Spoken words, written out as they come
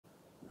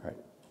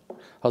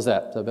How's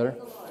that? Is that better?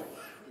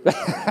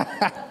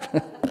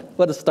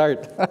 What a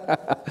start.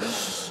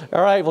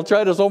 All right, we'll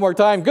try this one more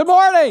time. Good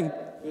morning.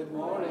 Good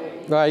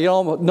morning. All right, you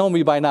don't know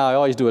me by now. I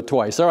always do it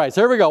twice. All right,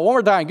 so here we go. One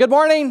more time. Good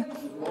morning.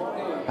 Good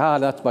morning.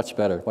 That's much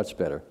better, much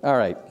better. All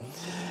right.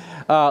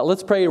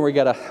 Let's pray, and we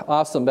got an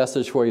awesome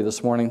message for you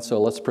this morning,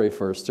 so let's pray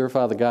first. Dear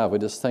Father God, we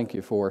just thank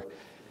you for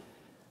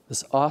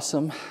this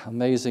awesome,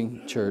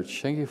 amazing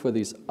church. Thank you for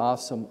these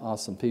awesome,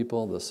 awesome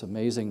people, this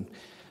amazing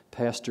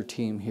pastor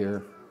team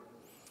here.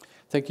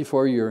 Thank you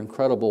for your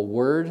incredible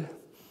word.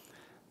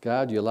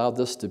 God, you allowed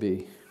this to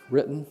be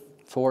written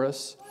for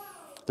us.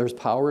 There's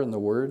power in the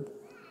word.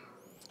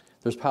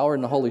 There's power in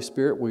the Holy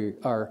Spirit. We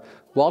are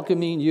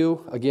welcoming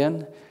you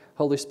again,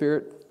 Holy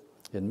Spirit,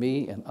 in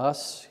me and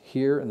us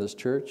here in this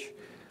church.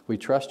 We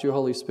trust you,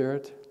 Holy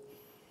Spirit.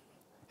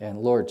 And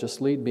Lord, just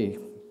lead me.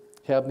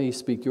 Have me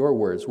speak your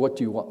words. What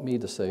do you want me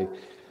to say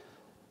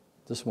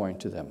this morning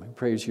to them? I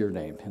praise your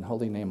name. In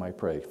holy name I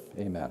pray.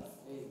 Amen.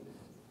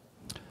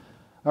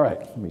 All right,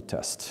 let me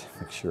test.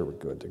 Make sure we're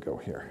good to go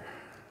here.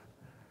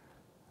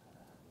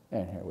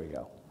 And here we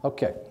go.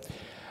 Okay.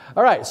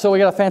 All right, so we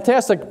got a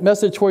fantastic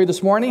message for you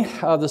this morning.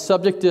 The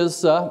subject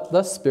is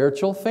the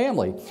spiritual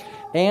family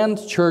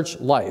and church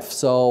life.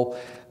 So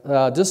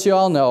just so you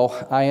all know,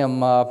 I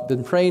am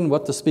been praying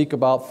what to speak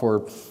about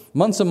for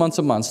months and months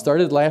and months.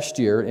 Started last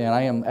year, and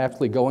I am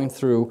actually going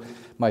through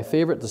my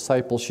favorite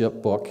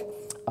discipleship book.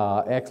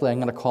 Actually, I'm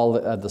going to call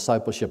it a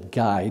discipleship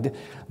guide.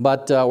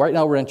 But right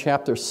now we're in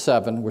chapter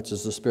 7, which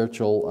is the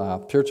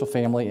spiritual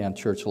family and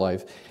church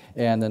life.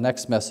 And the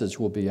next message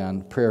will be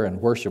on prayer and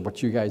worship,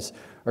 which you guys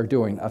are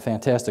doing a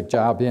fantastic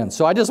job in.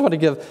 So I just want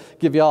to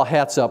give you all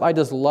hats up. I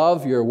just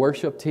love your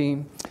worship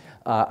team.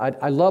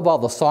 I love all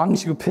the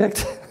songs you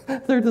picked.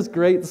 They're just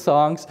great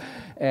songs.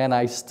 And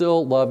I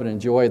still love and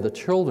enjoy the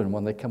children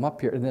when they come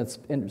up here.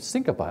 And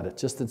think about it,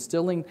 just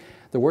instilling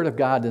the Word of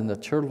God in the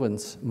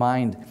children's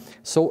mind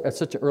so at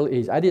such an early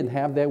age. I didn't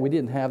have that. We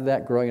didn't have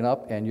that growing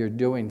up. And you're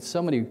doing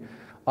so many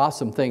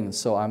awesome things.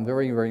 So I'm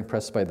very, very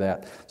impressed by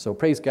that. So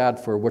praise God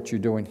for what you're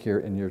doing here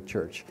in your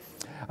church.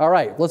 All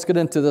right, let's get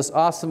into this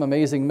awesome,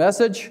 amazing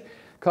message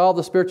called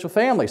the spiritual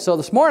family. So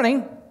this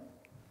morning,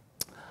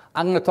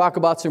 I'm going to talk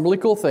about some really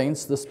cool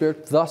things, the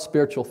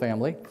spiritual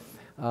family.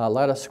 A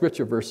lot of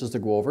scripture verses to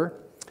go over.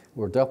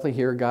 We'll definitely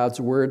hear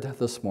God's word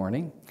this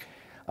morning.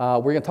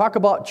 We're going to talk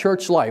about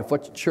church life.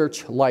 What's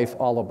church life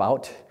all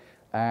about?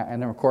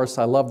 And then, of course,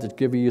 I love to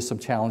give you some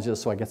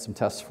challenges, so I get some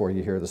tests for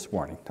you here this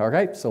morning. All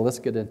right, so let's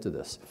get into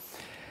this.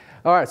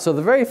 All right, so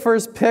the very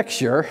first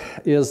picture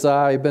is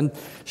I've been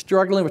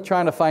struggling with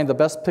trying to find the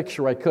best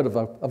picture I could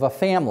of a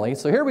family.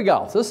 So here we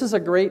go. So this is a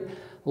great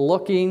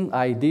looking,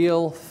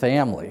 ideal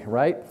family,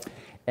 right?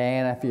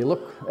 And if you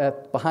look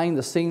at behind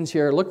the scenes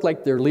here, it looks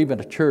like they're leaving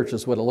a church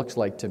is what it looks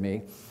like to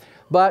me.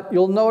 But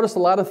you'll notice a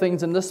lot of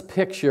things in this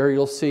picture.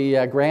 You'll see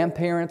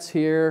grandparents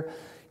here.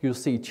 You'll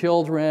see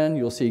children.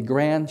 You'll see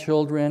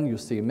grandchildren. You'll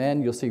see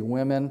men. You'll see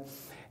women.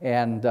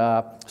 And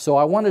so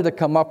I wanted to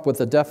come up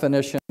with a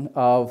definition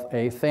of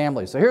a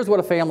family. So here's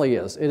what a family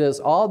is. It is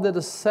all the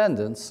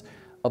descendants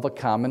of a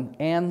common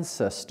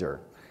ancestor.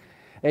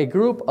 A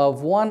group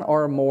of one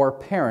or more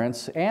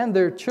parents and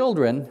their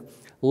children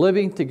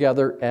living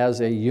together as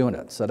a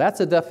unit. So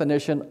that's a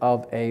definition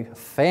of a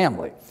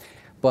family.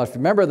 But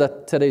remember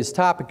that today's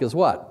topic is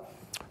what?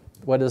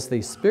 What is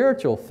the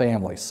spiritual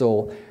family?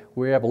 So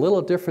we have a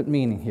little different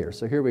meaning here.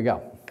 So here we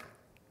go.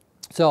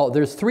 So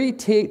there's three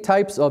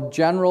types of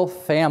general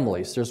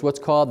families. There's what's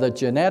called the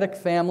genetic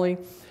family,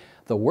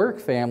 the work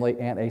family,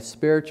 and a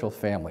spiritual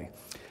family.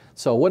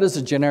 So what is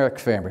a generic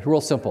family?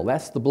 Real simple.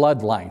 That's the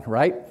bloodline,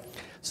 right?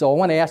 So I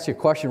want to ask you a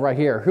question right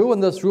here. Who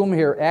in this room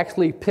here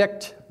actually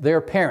picked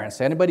their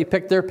parents? Anybody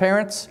picked their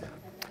parents?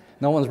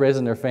 No one's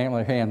raising their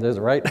family hand, is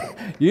it, right?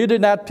 You did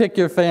not pick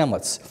your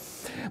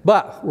families.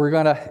 But we're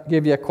going to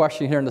give you a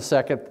question here in a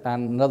second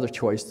on another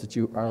choice that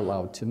you are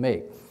allowed to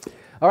make.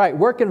 All right,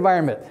 work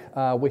environment.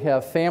 We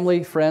have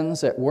family,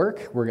 friends at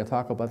work. We're going to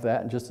talk about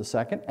that in just a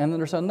second. And then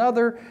there's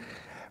another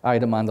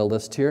item on the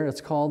list here.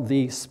 It's called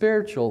the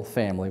spiritual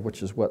family,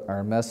 which is what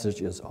our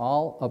message is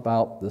all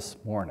about this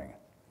morning.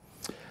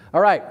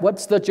 All right,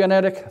 what's the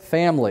genetic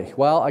family?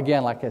 Well,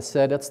 again, like I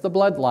said, it's the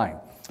bloodline.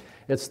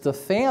 It's the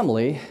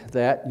family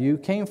that you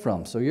came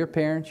from. So your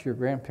parents, your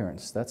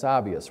grandparents, that's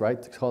obvious, right?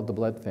 It's called the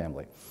blood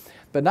family.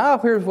 But now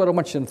here's what I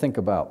want you to think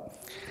about.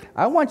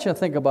 I want you to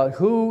think about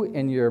who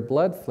in your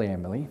blood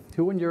family,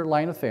 who in your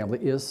line of family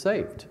is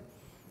saved.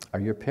 Are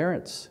your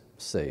parents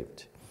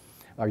saved?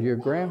 Are your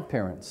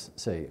grandparents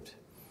saved?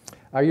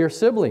 Are your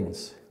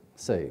siblings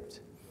saved?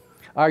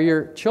 Are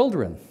your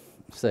children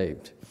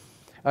saved?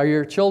 Are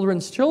your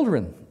children's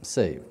children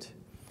saved?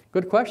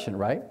 Good question,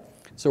 right?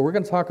 So we're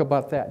going to talk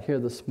about that here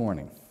this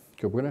morning.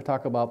 We're going to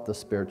talk about the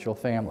spiritual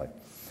family.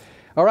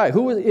 All right,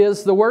 who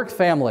is the work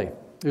family?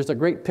 There's a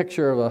great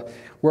picture of a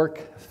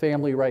work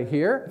family right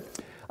here.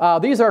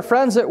 These are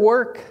friends at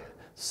work,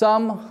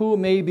 some who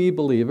may be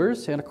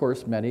believers, and of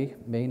course many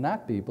may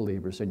not be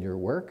believers in your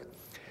work.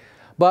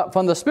 But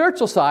from the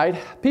spiritual side,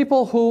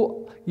 people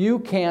who you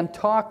can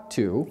talk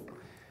to,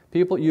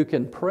 people you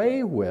can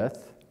pray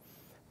with,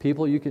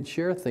 people you can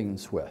share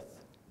things with.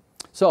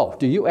 So,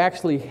 do you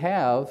actually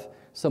have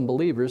some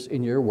believers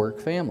in your work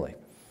family?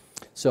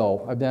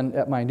 So, I've been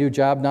at my new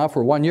job now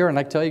for 1 year, and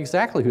I can tell you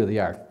exactly who they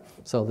are.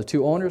 So, the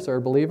two owners are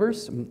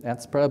believers, and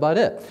that's probably about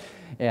it.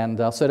 And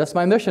so that's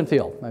my mission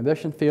field. My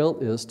mission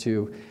field is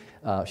to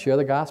share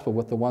the gospel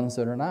with the ones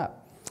that are not.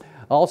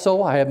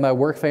 Also, I have my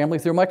work family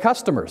through my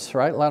customers,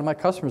 right? A lot of my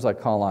customers I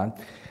call on.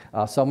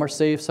 Some are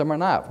saved, some are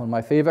not. One of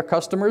my favorite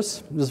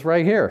customers is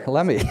right here,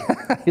 Lemmy.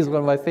 He's one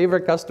of my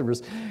favorite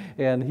customers,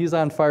 and he's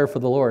on fire for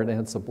the Lord, and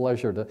it's a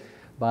pleasure to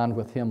bond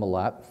with him a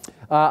lot.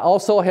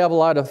 Also, I have a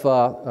lot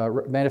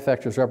of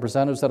manufacturers'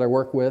 representatives that I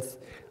work with,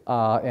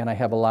 and I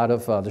have a lot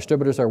of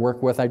distributors I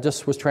work with. I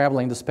just was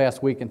traveling this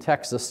past week in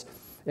Texas,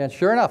 and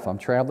sure enough, I'm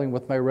traveling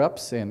with my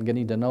reps and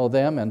getting to know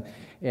them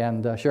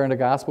and sharing the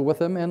gospel with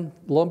them. And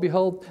lo and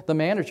behold, the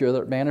manager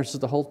that manages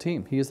the whole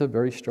team, he is a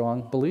very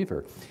strong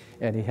believer.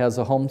 And he has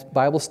a home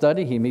Bible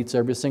study. He meets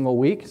every single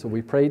week, so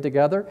we prayed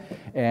together,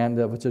 and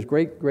it was a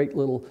great, great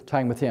little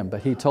time with him.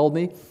 But he told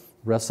me the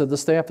rest of the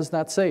staff is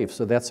not saved,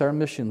 so that's our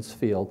missions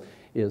field,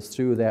 is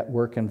through that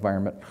work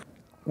environment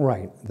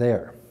right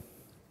there.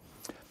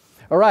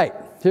 All right,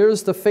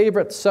 here's the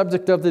favorite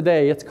subject of the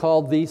day. It's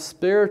called the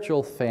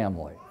spiritual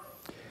family.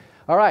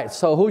 All right,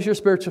 so who's your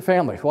spiritual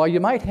family? Well, you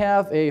might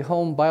have a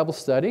home Bible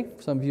study.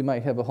 Some of you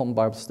might have a home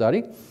Bible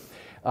study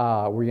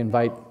where you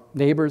invite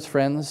neighbors,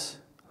 friends,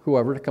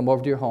 whoever to come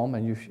over to your home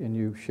and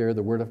you share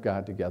the Word of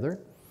God together.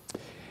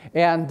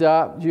 And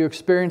you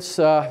experience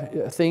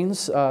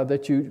things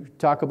that you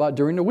talk about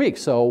during the week.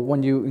 So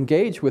when you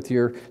engage with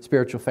your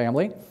spiritual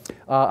family,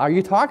 are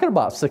you talking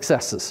about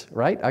successes,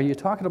 right? Are you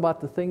talking about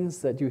the things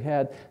that you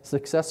had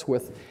success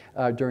with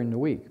during the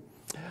week?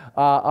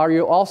 Are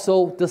you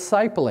also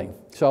discipling?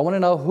 So I want to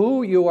know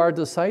who you are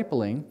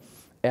discipling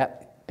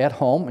at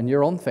home in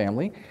your own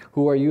family.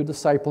 Who are you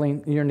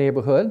discipling in your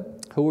neighborhood?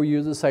 Who are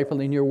you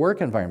discipling in your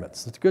work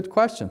environments? It's a good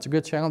question. It's a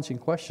good challenging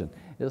question,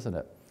 isn't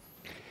it?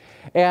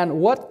 And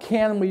what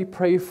can we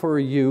pray for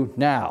you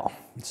now?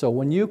 So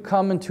when you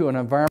come into an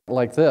environment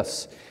like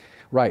this,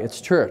 right,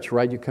 it's church,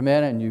 right? You come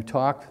in and you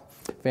talk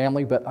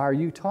family, but are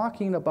you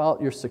talking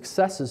about your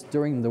successes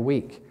during the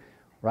week?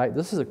 Right?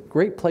 This is a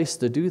great place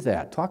to do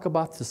that. Talk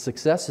about the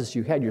successes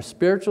you had, your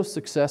spiritual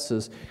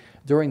successes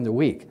during the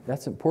week.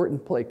 That's an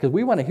important place, because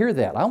we want to hear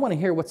that. I want to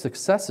hear what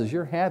successes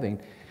you're having,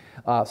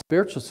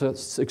 spiritual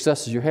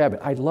successes you're having.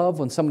 I love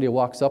when somebody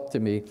walks up to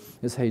me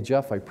and says, "Hey,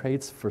 Jeff, I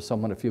prayed for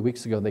someone a few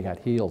weeks ago, they got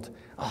healed."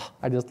 Oh,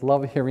 I just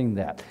love hearing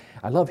that.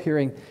 I love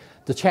hearing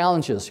the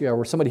challenges,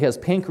 where somebody has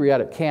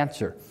pancreatic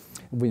cancer.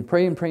 We've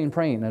been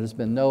praying, and there's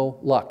been no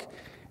luck.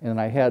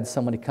 And I had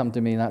somebody come to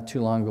me not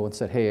too long ago and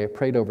said, "Hey, I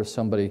prayed over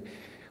somebody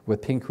with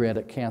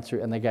pancreatic cancer,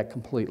 and they got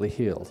completely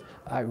healed."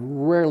 I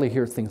rarely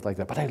hear things like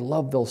that, but I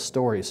love those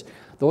stories.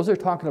 Those are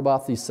talking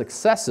about the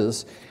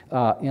successes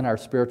in our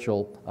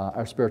spiritual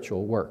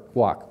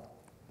walk.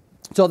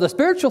 So the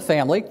spiritual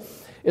family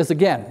is,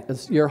 again,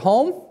 it's your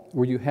home,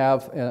 where you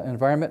have an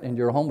environment in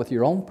your home with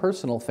your own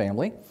personal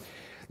family.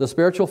 The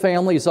spiritual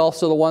family is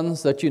also the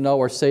ones that you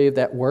know are saved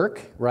at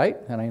work, right?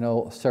 And I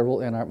know several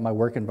in my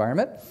work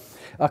environment.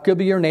 Could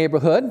be your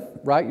neighborhood,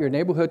 right? Your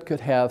neighborhood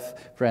could have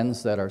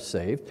friends that are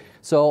saved.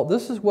 So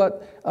this is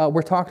what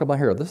we're talking about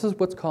here. This is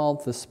what's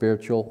called the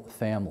spiritual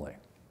family.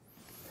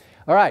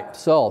 All right,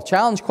 so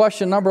challenge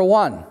question number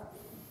 1.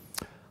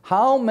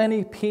 How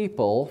many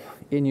people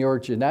in your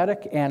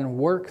genetic and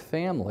work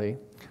family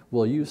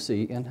will you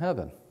see in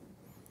heaven?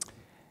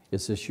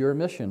 Is this your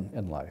mission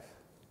in life?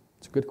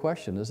 It's a good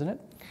question, isn't it?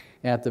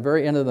 And at the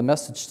very end of the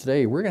message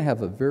today, we're going to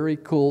have a very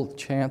cool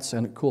chance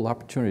and a cool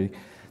opportunity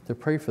to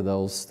pray for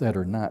those that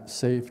are not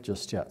saved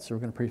just yet. So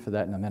we're going to pray for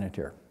that in a minute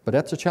here. But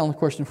that's a challenge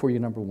question for you,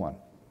 number 1.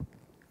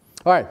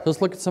 All right,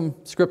 let's look at some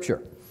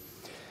scripture.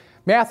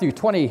 Matthew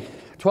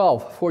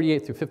 20:12,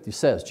 48 through 50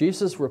 says,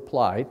 Jesus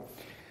replied,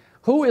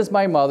 "Who is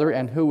my mother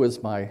and who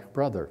is my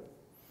brother?"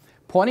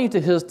 Pointing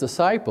to his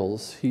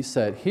disciples, he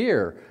said,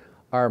 "Here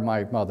are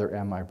my mother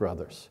and my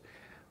brothers.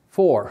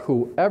 For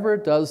whoever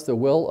does the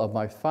will of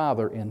my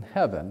Father in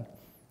heaven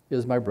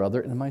is my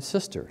brother and my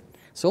sister."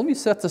 So let me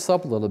set this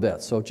up a little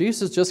bit. So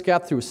Jesus just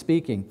got through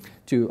speaking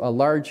to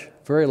a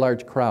very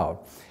large crowd,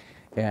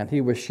 and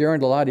he was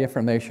sharing a lot of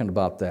information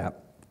about that.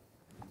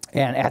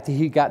 And after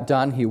he got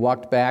done, he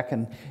walked back,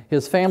 and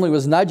his family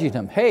was nudging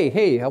him.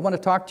 Hey, I want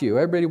to talk to you.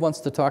 Everybody wants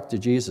to talk to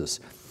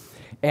Jesus.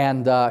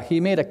 And he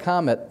made a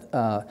comment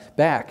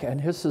back, and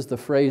this is the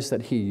phrase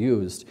that he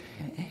used.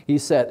 He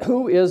said,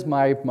 "Who is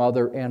my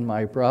mother and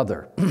my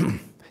brother?"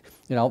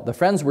 The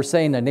friends were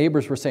saying, the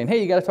neighbors were saying, "Hey,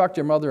 you got to talk to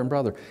your mother and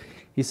brother."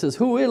 He says,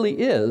 "Who really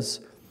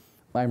is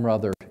my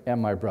mother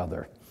and my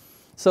brother?"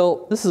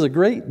 So this is a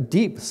great,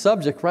 deep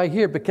subject right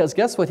here, because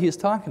guess what he's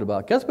talking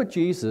about? Guess what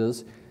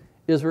Jesus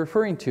is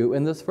referring to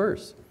in this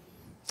verse?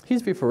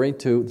 He's referring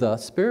to the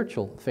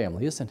spiritual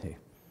family, isn't he?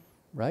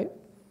 Right?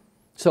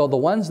 So the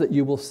ones that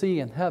you will see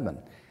in heaven.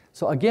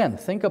 So again,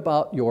 think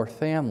about your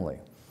family,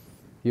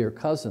 your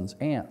cousins,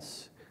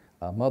 aunts,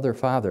 mother,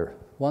 father,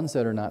 ones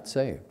that are not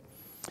saved.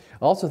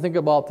 Also think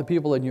about the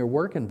people in your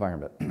work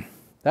environment.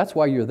 That's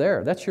why you're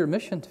there. That's your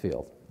mission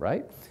field,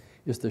 right?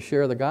 Is to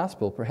share the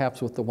gospel,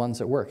 perhaps with the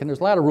ones at work. And there's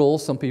a lot of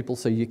rules. Some people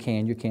say you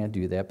can't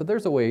do that, but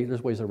there's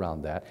ways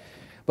around that.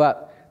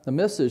 But the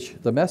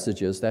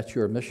message is that's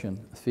your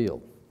mission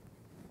field.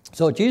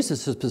 So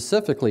Jesus is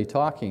specifically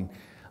talking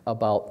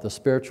about the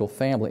spiritual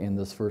family in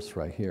this verse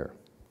right here.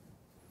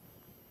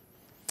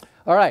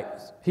 All right,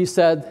 he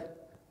said,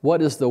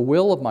 what is the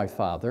will of my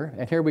Father?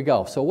 And here we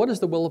go. So what is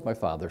the will of my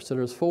Father? So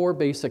there's 4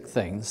 basic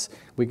things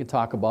we can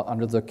talk about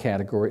under the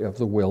category of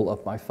the will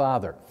of my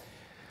Father.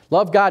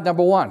 Love God,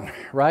 number 1,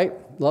 right?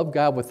 Love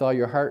God with all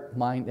your heart,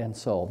 mind, and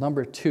soul.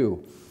 Number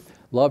 2,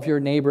 love your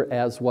neighbor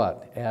as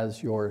what?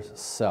 As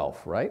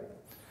yourself, right?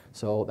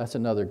 So that's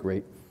another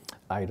great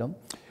item.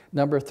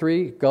 Number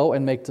 3, go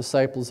and make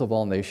disciples of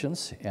all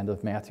nations. End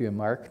of Matthew and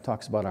Mark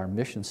talks about our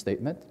mission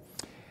statement.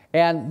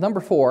 And number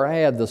 4, I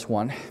add this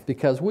one,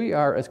 because we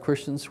are, as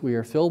Christians, we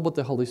are filled with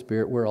the Holy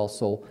Spirit. We're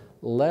also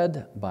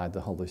led by the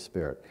Holy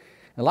Spirit.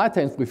 And a lot of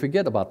times we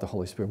forget about the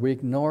Holy Spirit. We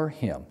ignore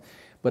Him.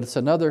 But it's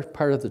another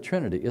part of the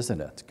Trinity, isn't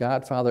it?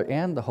 God, Father,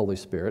 and the Holy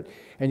Spirit,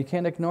 and you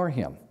can't ignore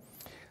Him.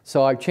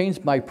 So I've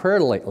changed my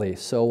prayer lately.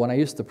 So when I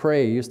used to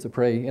pray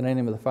in the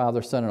name of the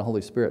Father, Son, and the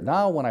Holy Spirit.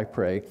 Now when I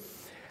pray,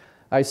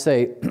 I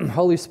say,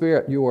 Holy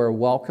Spirit, you are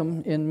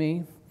welcome in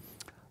me.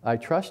 I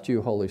trust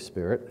you, Holy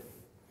Spirit,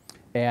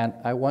 and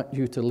I want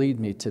you to lead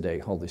me today,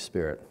 Holy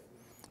Spirit.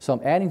 So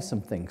I'm adding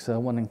some things. I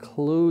want to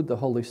include the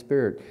Holy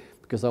Spirit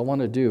because I want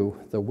to do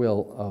the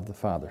will of the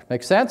Father.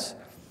 Make sense?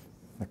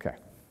 Okay,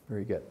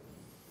 very good.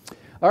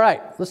 All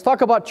right, let's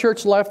talk about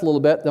church life a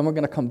little bit, then we're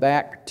going to come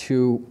back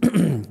to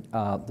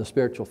the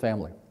spiritual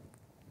family.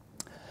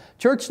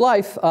 Church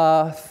life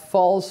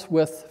falls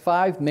with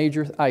 5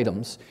 major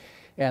items,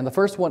 and the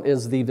first one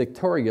is the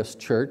victorious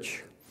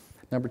church.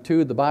 Number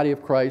 2, the body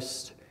of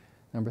Christ.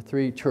 Number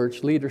 3,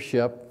 church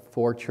leadership.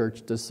 4,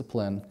 church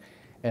discipline.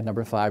 And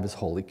number 5 is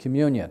Holy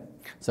Communion.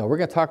 So we're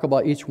going to talk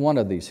about each one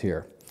of these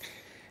here.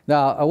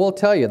 Now, I will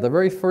tell you, the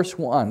very first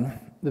one,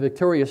 the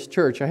victorious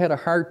church, I had a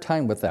hard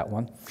time with that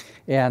one.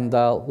 And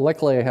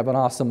luckily, I have an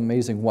awesome,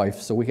 amazing wife,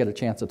 so we had a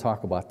chance to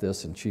talk about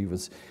this, and she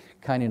was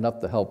kind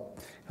enough to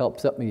help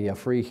set me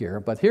free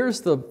here. But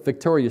here's the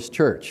victorious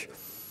church.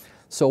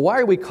 So why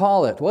do we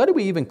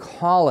even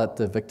call it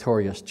the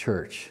victorious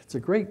church? It's a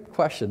great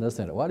question,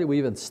 isn't it? Why do we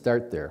even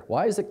start there?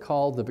 Why is it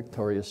called the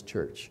victorious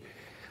church?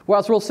 Well,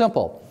 it's real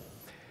simple.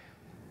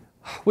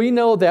 We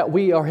know that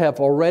we have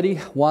already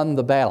won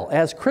the battle.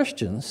 As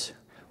Christians,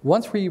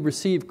 once we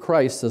receive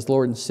Christ as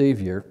Lord and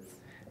Savior,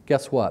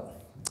 guess what?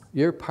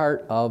 You're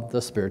part of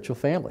the spiritual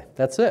family.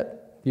 That's it.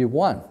 You've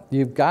won.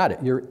 You've got it.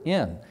 You're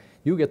in.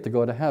 You get to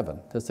go to heaven.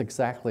 That's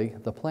exactly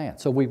the plan.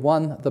 So we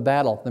won the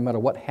battle no matter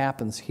what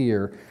happens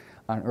here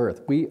on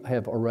earth. We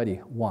have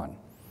already won.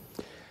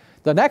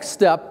 The next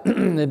step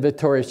in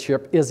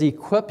victoriousship is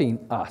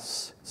equipping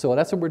us. So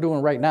that's what we're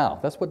doing right now.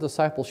 That's what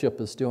discipleship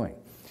is doing.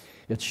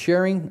 It's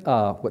sharing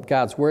what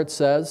God's Word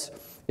says.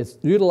 It's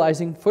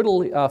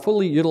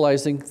fully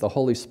utilizing the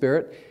Holy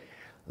Spirit.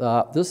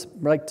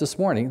 This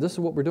morning, this is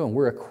what we're doing.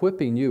 We're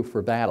equipping you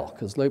for battle.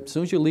 Because as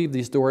soon as you leave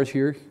these doors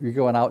here, you're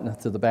going out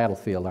into the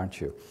battlefield,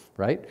 aren't you?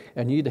 Right?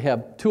 And you need to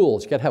have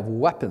tools. You've got to have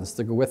weapons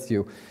to go with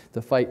you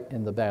to fight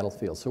in the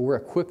battlefield. So we're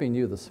equipping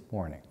you this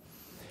morning.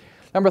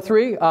 Number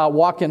 3,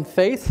 walk in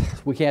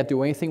faith. We can't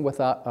do anything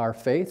without our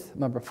faith.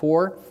 Number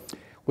 4,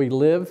 we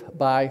live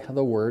by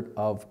the Word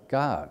of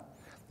God.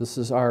 This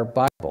is our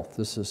Bible.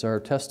 This is our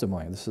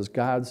testimony. This is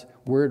God's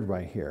Word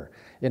right here.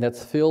 And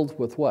it's filled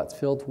with what? It's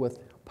filled with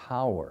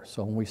power.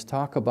 So when we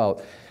talk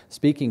about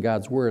speaking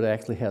God's Word, it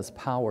actually has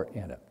power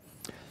in it.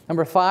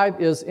 Number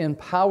 5 is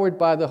empowered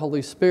by the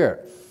Holy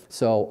Spirit.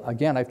 So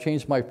again, I've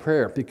changed my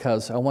prayer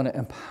because I want to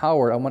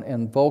empower, I want to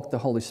invoke the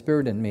Holy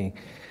Spirit in me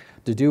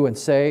to do and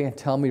say and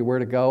tell me where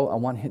to go. I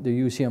want to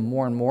use Him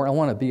more and more. I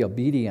want to be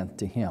obedient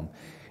to Him.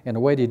 And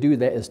the way to do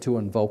that is to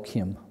invoke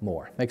Him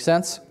more. Make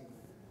sense?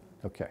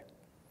 Okay.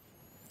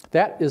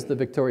 That is the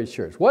victorious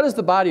church. What is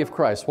the body of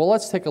Christ? Well,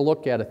 let's take a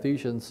look at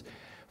Ephesians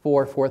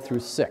 4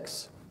 through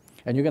 6.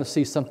 And you're going to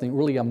see something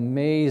really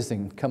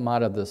amazing come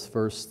out of this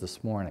verse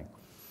this morning.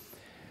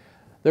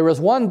 There is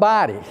one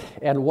body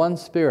and one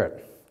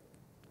Spirit,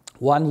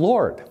 one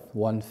Lord,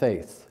 one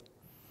faith,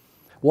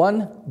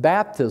 one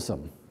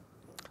baptism,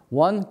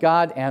 one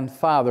God and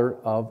Father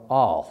of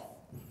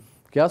all.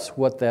 Guess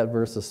what that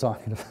verse is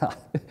talking about?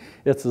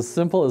 It's as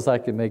simple as I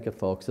can make it,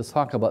 folks. It's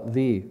talking about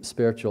the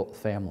spiritual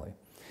family.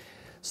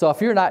 So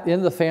if you're not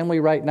in the family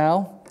right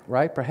now,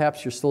 right,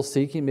 perhaps you're still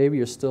seeking, maybe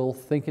you're still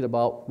thinking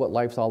about what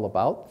life's all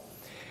about.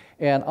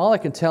 And all I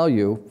can tell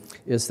you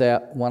is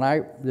that when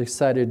I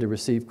decided to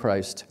receive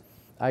Christ,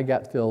 I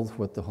got filled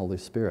with the Holy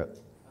Spirit.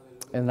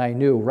 And I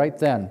knew right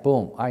then,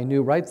 boom, I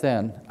knew right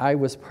then I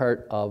was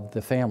part of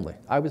the family.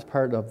 I was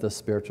part of the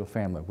spiritual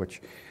family,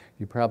 which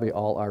you probably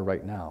all are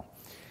right now.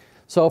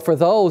 So for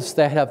those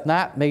that have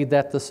not made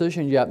that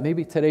decision yet,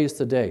 maybe today's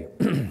the day.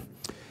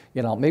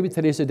 Maybe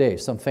today's the day.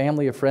 Some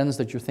family or friends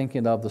that you're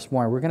thinking of this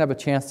morning, we're going to have a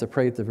chance to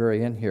pray at the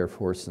very end here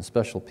for some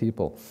special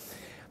people.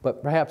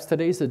 But perhaps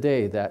today's the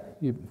day that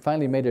you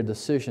finally made a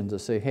decision to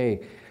say,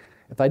 hey,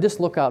 if I just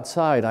look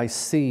outside, I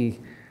see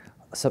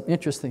some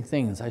interesting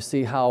things. I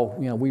see how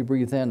we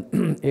breathe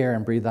in air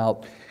and breathe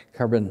out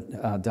carbon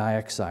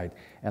dioxide,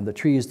 and the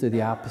trees do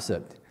the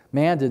opposite.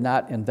 Man did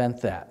not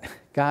invent that.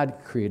 God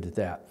created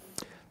that.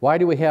 Why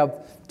do we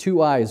have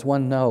 2 eyes,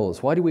 1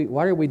 nose? Why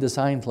are we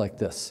designed like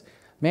this?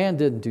 Man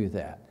didn't do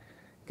that.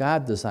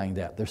 God designed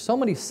that. There's so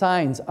many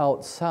signs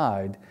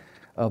outside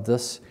of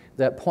this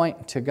that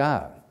point to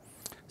God.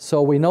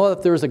 So we know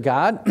that there's a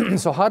God.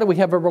 So how do we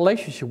have a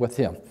relationship with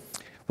him?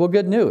 Well,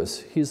 good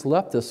news. He's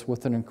left us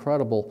with an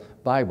incredible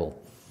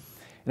Bible.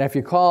 And if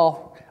you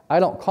I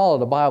don't call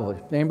it a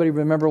Bible. Anybody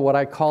remember what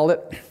I call it?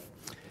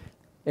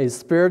 A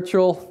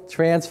spiritual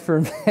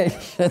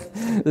transformation.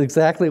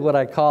 Exactly what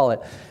I call it.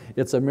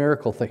 It's a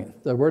miracle thing.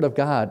 The Word of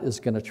God is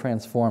going to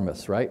transform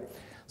us, right?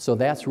 So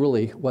that's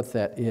really what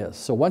that is.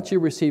 So once you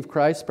receive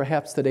Christ,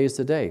 perhaps today's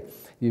the day.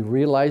 You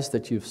realize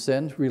that you've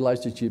sinned,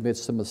 realize that you've made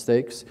some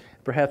mistakes.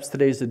 Perhaps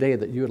today's the day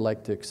that you would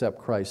like to accept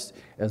Christ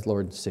as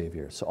Lord and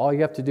Savior. So all you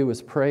have to do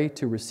is pray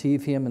to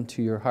receive him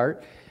into your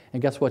heart.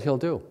 And guess what he'll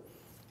do?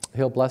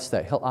 He'll bless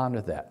that. He'll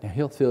honor that. And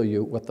he'll fill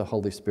you with the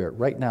Holy Spirit.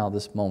 Right now,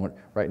 this moment,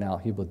 right now,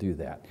 he will do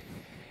that.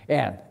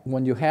 And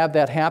when you have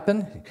that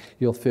happen,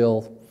 you'll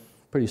feel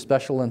pretty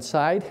special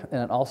inside.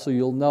 And also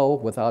you'll know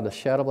without a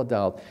shadow of a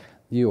doubt,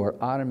 you are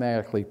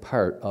automatically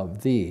part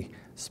of the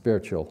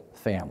spiritual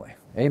family.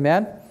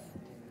 Amen?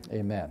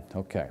 Amen.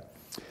 Okay.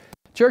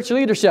 Church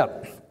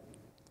leadership.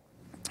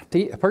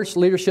 The church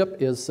leadership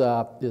is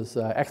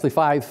actually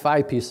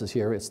five pieces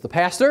here. It's the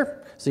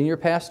pastor, senior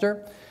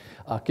pastor.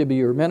 It could be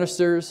your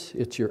ministers,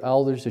 it's your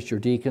elders, it's your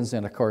deacons,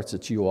 and of course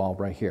it's you all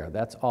right here.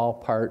 That's all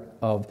part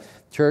of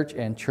church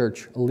and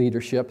church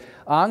leadership.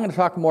 I'm going to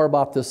talk more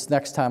about this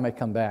next time I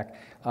come back,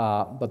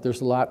 but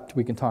there's a lot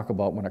we can talk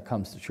about when it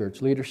comes to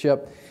church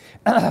leadership.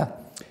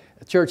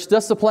 Church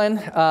discipline,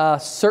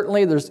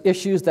 certainly there's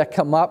issues that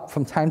come up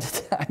from time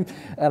to time,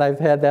 and I've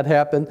had that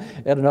happen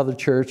at another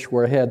church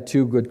where I had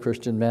 2 good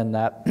Christian men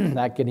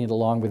not getting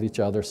along with each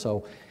other,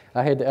 so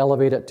I had to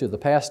elevate it to the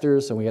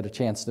pastors, and we had a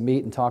chance to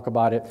meet and talk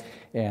about it,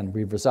 and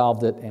we've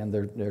resolved it, and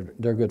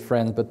they're good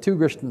friends, but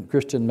 2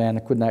 Christian men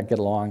could not get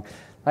along.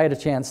 I had a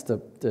chance to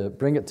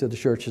bring it to the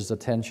church's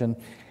attention,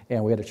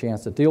 and we had a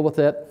chance to deal with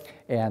it,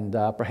 and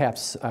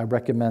perhaps I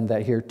recommend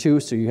that here too,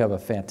 so you have a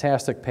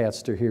fantastic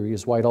pastor here. He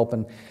is wide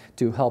open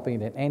to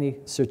helping in any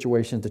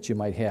situations that you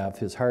might have.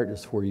 His heart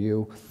is for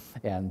you,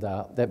 and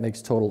that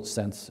makes total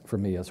sense for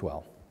me as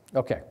well.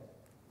 Okay.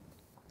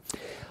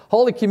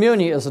 Holy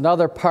Communion is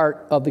another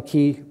part of the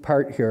key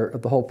part here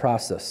of the whole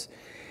process.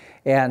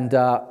 And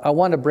I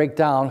want to break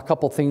down a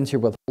couple things here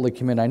with Holy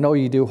Communion. I know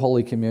you do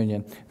Holy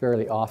Communion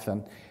fairly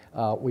often.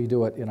 We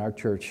do it in our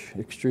church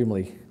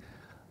extremely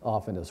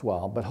often as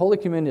well. But Holy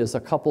Communion is a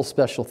couple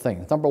special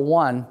things. Number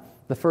one,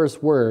 the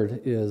first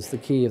word is the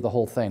key of the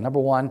whole thing. Number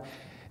one,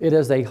 it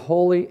is a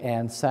holy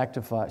and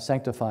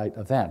sanctified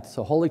event.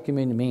 So Holy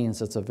Communion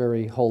means it's a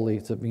very holy,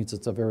 it means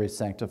it's a very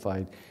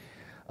sanctified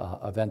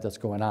event that's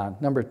going on.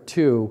 Number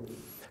two,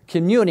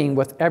 communing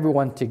with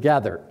everyone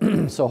together.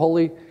 So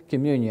Holy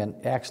Communion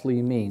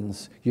actually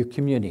means you're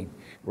communing,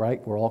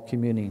 right? We're all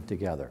communing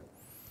together.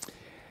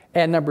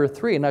 And number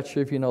three, I'm not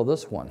sure if you know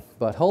this one,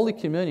 but Holy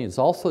Communion is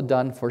also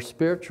done for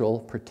spiritual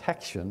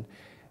protection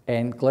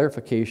and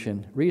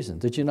clarification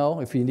reasons. Did you know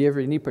if you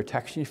ever need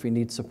protection, if you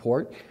need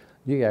support,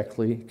 you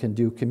actually can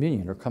do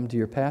communion or come to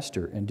your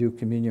pastor and do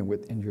communion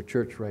in your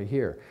church right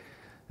here.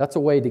 That's a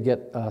way to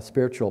get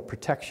spiritual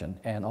protection,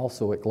 and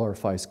also it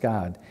glorifies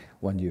God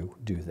when you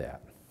do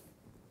that.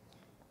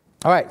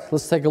 All right,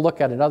 let's take a look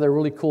at another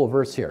really cool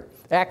verse here.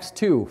 Acts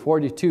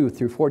 2:42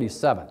 through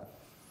 47.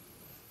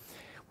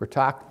 We're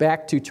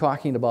back to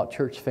talking about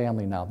church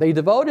family now. They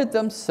devoted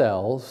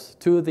themselves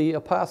to the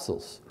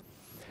apostles,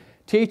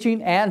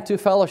 teaching and to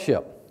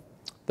fellowship,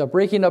 the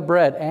breaking of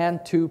bread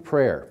and to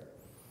prayer.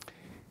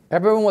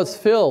 Everyone was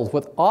filled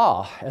with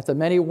awe at the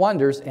many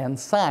wonders and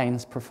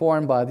signs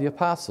performed by the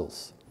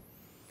apostles.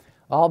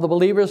 All the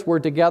believers were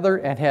together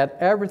and had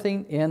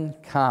everything in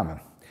common.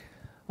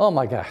 Oh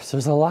my gosh,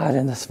 there's a lot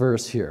in this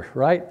verse here,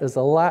 right? There's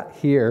a lot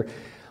here.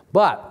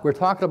 But we're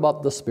talking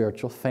about the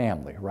spiritual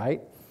family,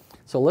 right?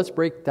 So let's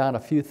break down a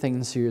few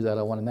things here that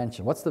I want to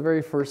mention. What's the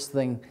very first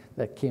thing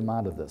that came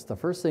out of this? The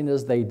first thing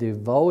is they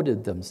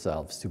devoted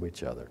themselves to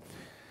each other.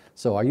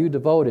 So are you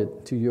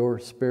devoted to your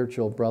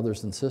spiritual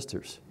brothers and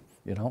sisters?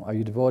 You know, are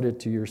you devoted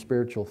to your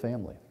spiritual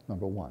family?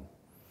 Number one.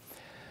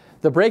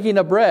 The breaking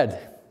of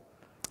bread.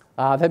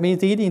 That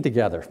means eating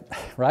together,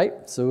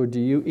 right? So do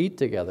you eat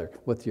together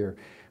with your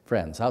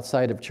friends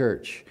outside of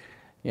church?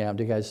 Yeah,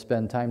 do you guys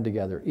spend time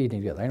together,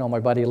 eating together? I know my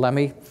buddy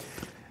Lemmy.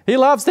 He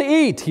loves to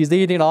eat. He's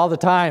eating all the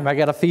time. I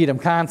got to feed him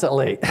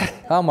constantly.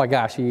 Oh my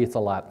gosh, he eats a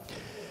lot.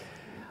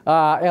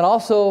 And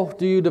also,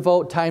 do you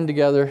devote time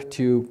together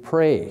to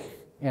pray?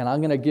 And I'm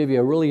going to give you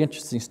a really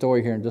interesting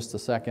story here in just a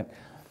second.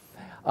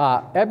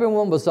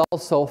 Everyone was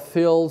also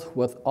filled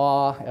with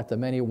awe at the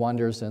many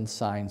wonders and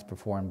signs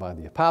performed by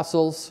the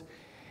apostles.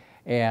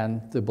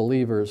 and the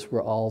believers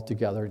were all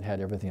together and had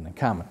everything in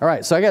common. All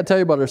right, so I got to tell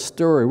you about a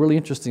story, a really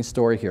interesting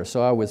story here.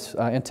 So I was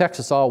in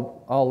Texas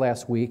all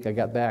last week. I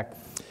got back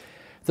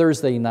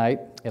Thursday night.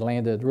 I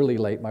landed really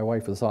late. My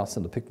wife was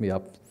awesome to pick me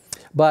up.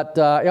 But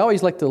I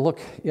always like to look,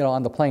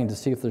 on the plane to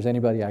see if there's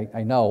anybody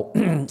I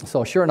know.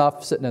 So sure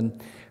enough, sitting in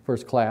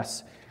first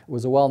class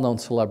was a well-known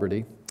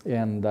celebrity,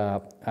 and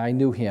I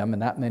knew him,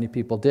 and not many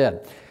people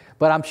did.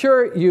 But I'm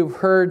sure you've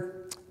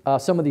heard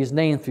some of these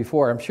names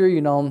before. I'm sure you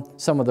know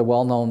some of the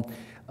well-known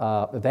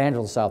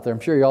evangelists out there. I'm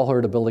sure you all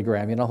heard of Billy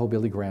Graham. You know who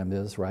Billy Graham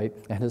is, right?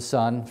 And his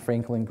son,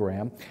 Franklin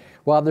Graham.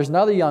 Well, there's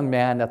another young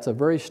man that's a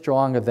very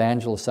strong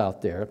evangelist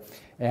out there,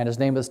 and his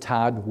name is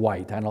Todd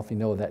White. I don't know if you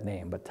know that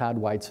name, but Todd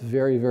White's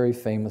very, very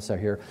famous out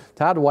here.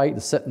 Todd White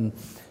is sitting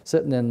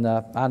in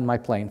on my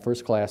plane,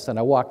 first class, and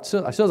as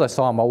soon as I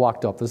saw him, I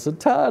walked up and said,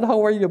 "Todd,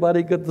 how are you,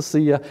 buddy? Good to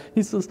see you."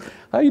 He says,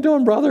 "How you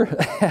doing, brother?"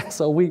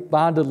 So we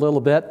bonded a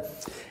little bit,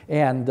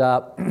 and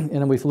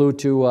then we flew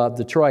to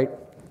Detroit.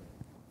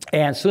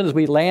 And as soon as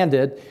we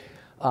landed,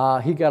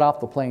 he got off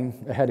the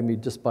plane ahead of me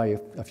just by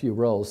a few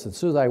rows. As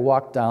soon as I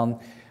walked down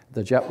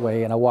the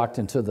jetway and I walked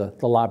into the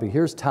lobby,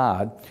 here's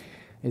Todd.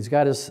 He's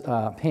got his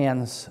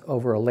hands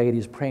over a lady.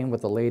 He's praying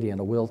with a lady in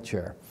a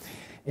wheelchair.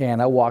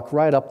 And I walked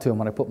right up to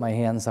him and I put my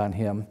hands on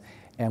him,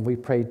 and we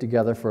prayed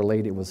together for a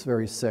lady who was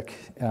very sick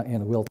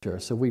in a wheelchair.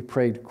 So we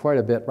prayed quite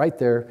a bit right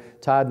there,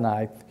 Todd and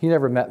I. He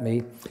never met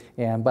me,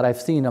 but I've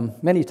seen him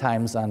many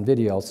times on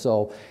video.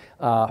 So,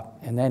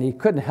 and then he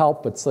couldn't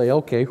help but say,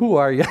 "Okay, who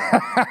are you?"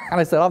 And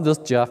I said, "I'm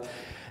just Jeff."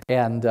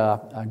 And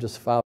I've just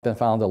been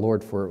following the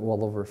Lord for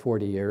well over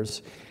 40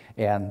 years.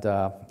 And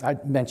I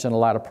mentioned a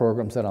lot of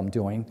programs that I'm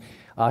doing.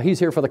 He's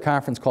here for the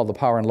conference called the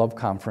Power and Love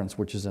Conference,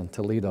 which is in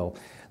Toledo.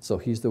 So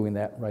he's doing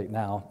that right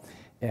now.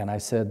 And I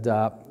said,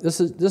 this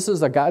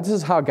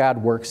is how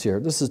God works here.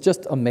 This is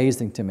just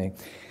amazing to me.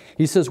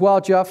 He says, "Well,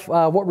 Jeff,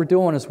 what we're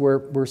doing is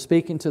we're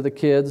speaking to the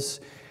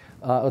kids,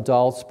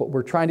 adults, but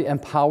we're trying to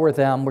empower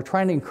them. We're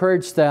trying to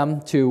encourage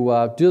them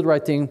to do the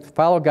right thing,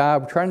 follow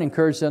God. We're trying to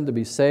encourage them to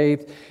be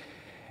saved.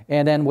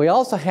 And then we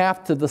also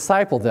have to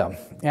disciple them."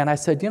 And I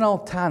said,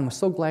 Todd, I'm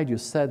so glad you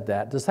said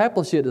that.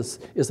 Discipleship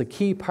is a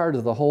key part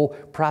of the whole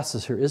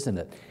process here, isn't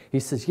it? He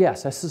says,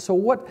 "Yes." I said, "So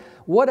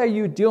what are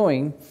you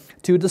doing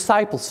to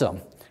disciple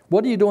some?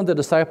 What are you doing to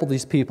disciple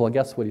these people?" And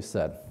guess what he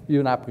said?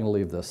 You're not going to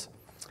believe this.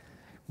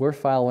 "We're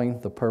following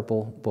the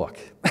purple book."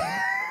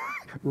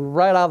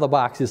 Right out of the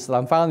box, he said,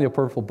 "I'm following the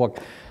purple book."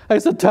 I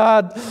said,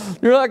 "Todd,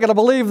 you're not going to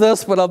believe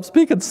this, but I'm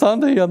speaking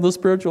Sunday on the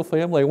spiritual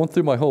family. I went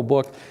through my whole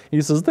book."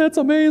 He says, "That's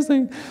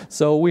amazing."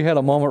 So we had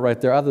a moment right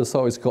there. I thought this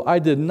always cool. I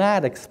did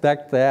not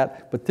expect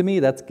that, but to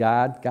me, that's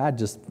God. God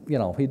just,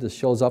 he just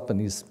shows up in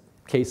these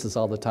cases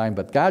all the time,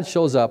 but God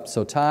shows up.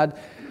 So Todd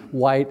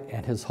White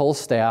and his whole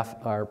staff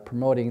are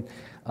promoting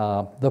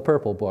the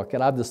purple book,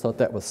 and I just thought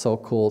that was so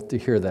cool to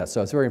hear that.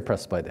 So I was very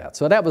impressed by that.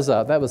 So that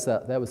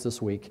was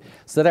this week.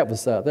 So that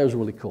was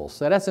really cool.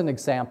 So that's an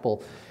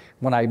example.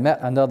 When I met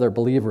another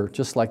believer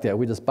just like that,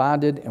 we just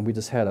bonded and we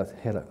just had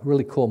a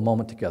really cool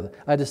moment together.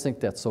 I just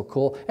think that's so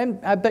cool. And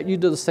I bet you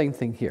do the same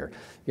thing here.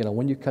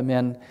 When you come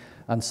in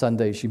on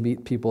Sundays, you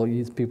meet people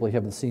you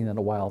haven't seen in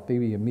a while.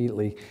 Maybe you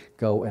immediately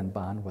go and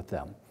bond with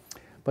them.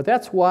 But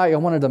that's why I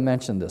wanted to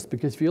mention this,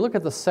 because if you look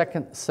at the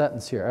second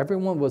sentence here,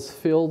 everyone was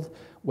filled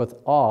with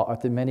awe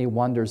at the many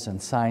wonders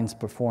and signs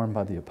performed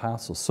by the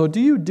apostles. So do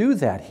you do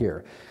that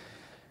here?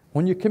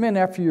 When you come in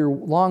after your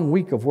long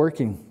week of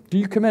working, do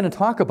you come in and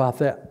talk about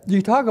that? Do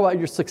you talk about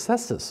your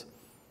successes?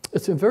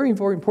 It's very,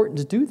 very important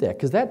to do that,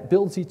 because that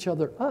builds each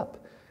other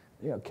up.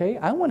 Okay,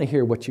 I want to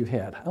hear what you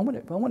had. I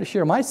want to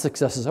share my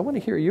successes. I want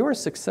to hear your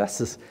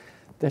successes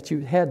that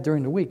you had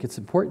during the week. It's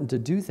important to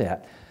do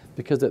that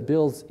because it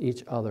builds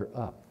each other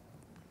up.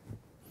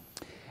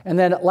 And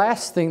then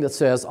last thing that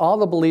says, all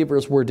the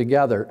believers were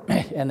together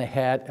and they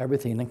had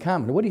everything in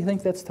common. What do you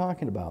think that's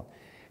talking about?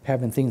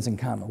 Having things in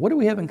common. What do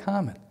we have in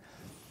common?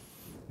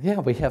 Yeah,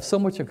 we have so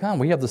much in common.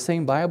 We have the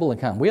same Bible in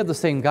common. We have the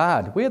same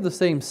God. We have the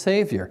same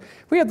Savior.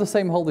 We have the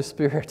same Holy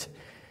Spirit.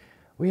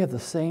 We have the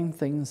same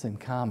things in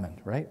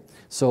common, right?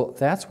 So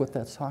that's what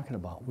that's talking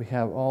about. We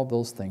have all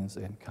those things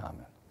in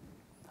common.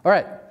 All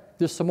right,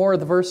 there's some more of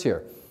the verse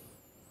here.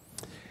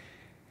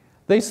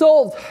 They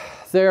sold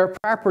their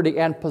property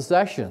and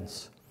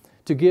possessions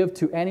to give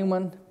to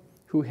anyone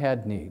who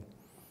had need.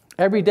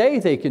 Every day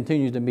they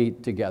continued to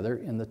meet together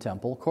in the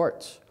temple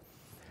courts.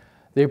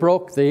 They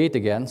ate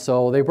again,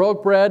 so they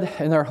broke bread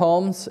in their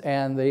homes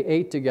and they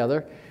ate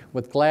together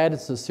with glad and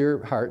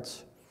sincere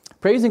hearts,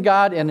 praising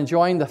God and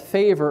enjoying the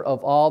favor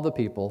of all the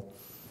people.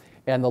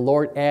 And the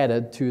Lord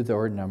added to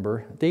their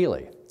number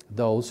daily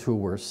those who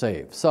were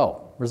saved.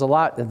 So there's a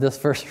lot in this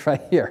verse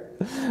right here.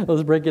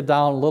 Let's break it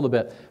down a little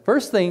bit.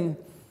 First thing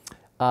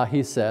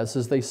he says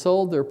is they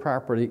sold their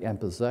property and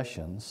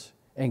possessions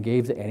and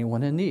gave to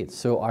anyone in need.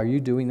 So are you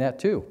doing that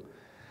too?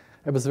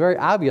 It was very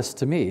obvious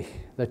to me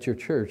that your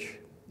church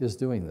is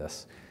doing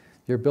this.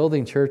 You're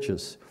building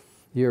churches.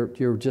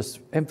 You're just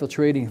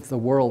infiltrating the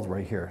world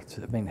right here.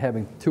 I mean,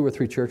 having 2 or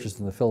 3 churches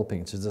in the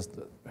Philippines is just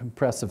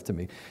impressive to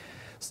me.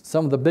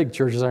 Some of the big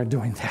churches aren't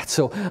doing that,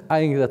 so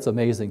I think that's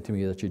amazing to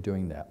me that you're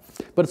doing that.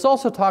 But it's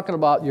also talking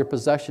about your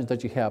possessions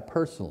that you have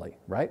personally,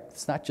 right?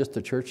 It's not just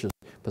the church's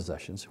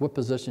possessions. What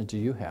possessions do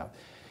you have?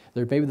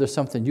 Maybe there's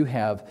something you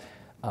have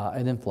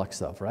an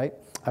influx of, right?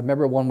 I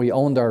remember when we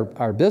owned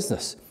our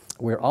business,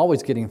 we were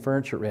always getting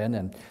furniture in,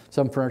 and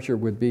some furniture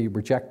would be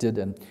rejected,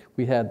 and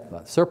we had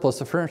a surplus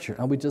of furniture,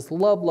 and we just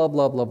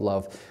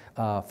love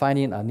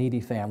finding a needy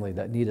family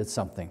that needed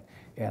something.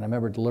 And I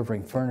remember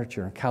delivering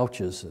furniture and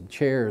couches and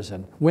chairs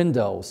and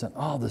windows and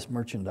all this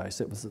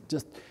merchandise. It was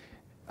just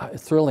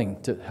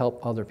thrilling to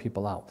help other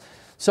people out.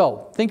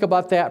 So think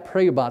about that,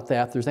 pray about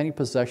that. If there's any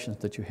possessions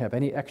that you have,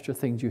 any extra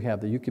things you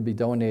have that you could be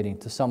donating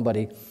to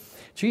somebody.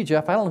 Gee,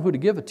 Jeff, I don't know who to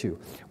give it to.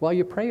 Well,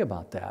 you pray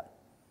about that.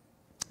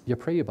 You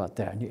pray about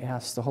that and you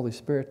ask the Holy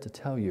Spirit to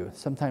tell you.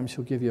 Sometimes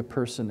He'll give you a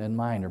person in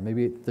mind, or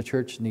maybe the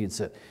church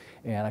needs it.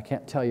 And I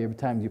can't tell you, every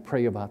time you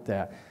pray about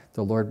that,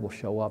 the Lord will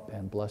show up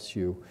and bless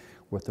you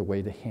with a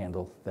way to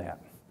handle that.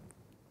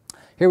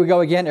 Here we go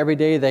again. Every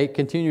day they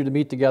continue to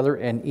meet together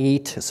and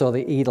eat, so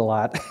they eat a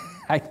lot.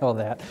 I know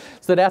that.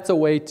 So that's a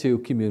way to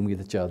commune with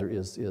each other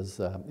is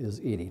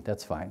eating.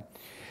 That's fine.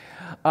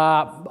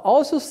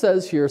 Also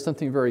says here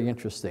something very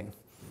interesting.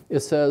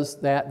 It says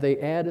that they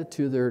added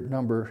to their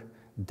number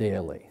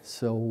daily.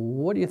 So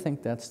what do you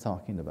think that's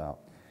talking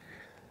about?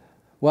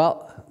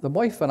 Well, the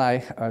wife and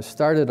I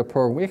started a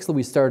program.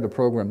 We started a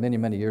program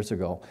many years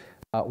ago.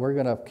 We're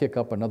going to kick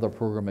up another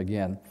program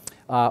again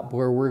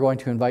where we're going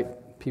to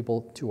invite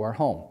people to our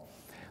home.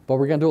 But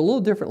we're going to do it a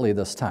little differently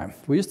this time.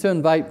 We used to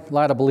invite a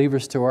lot of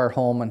believers to our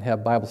home and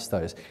have Bible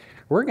studies.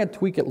 We're going to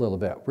tweak it a little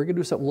bit. We're going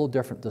to do something a little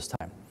different this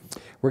time.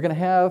 We're going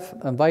to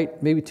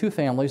invite maybe two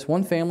families.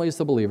 One family is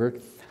the believer.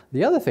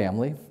 The other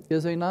family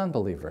is a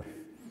non-believer.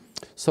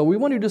 So we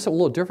want to do something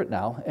a little different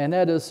now, and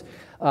that is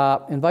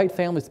invite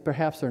families that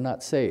perhaps are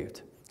not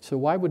saved. So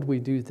why would we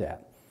do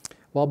that?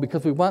 Well,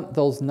 because we want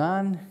those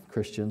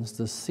non-Christians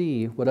to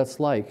see what it's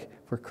like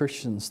for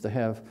Christians to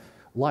have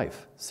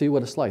life, see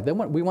what it's like.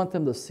 We want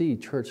them to see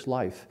church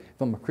life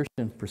from a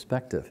Christian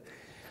perspective.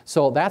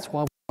 So that's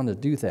why we want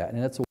to do that,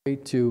 and it's a way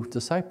to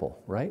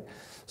disciple, right?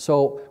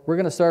 So we're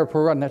going to start a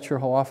program, I'm not sure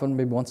how often,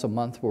 maybe once a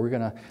month,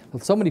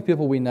 but so many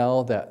people we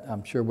know that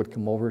I'm sure would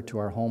come over to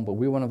our home, but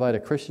we want to invite a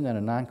Christian and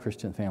a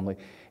non-Christian family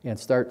and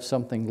start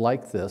something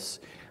like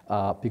this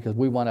because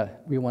we want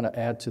to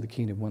add to the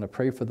kingdom. We want to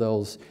pray for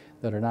those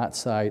that are not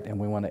saved, and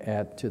we want to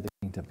add to the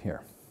kingdom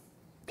here.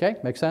 Okay,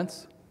 make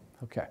sense?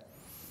 Okay.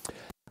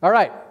 All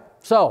right,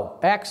 so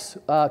Acts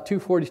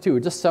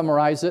 2:42, just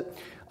summarize it.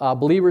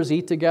 Believers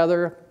eat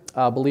together.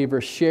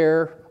 Believers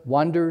share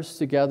wonders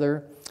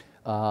together.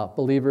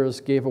 Believers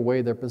gave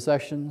away their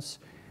possessions.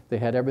 They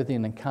had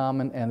everything in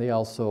common, and they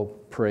also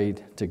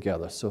prayed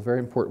together. So very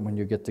important when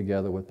you get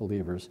together with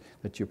believers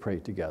that you pray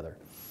together.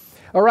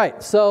 All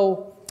right,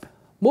 so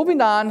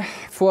moving on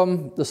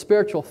from the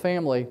spiritual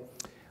family,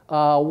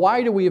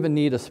 why do we even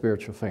need a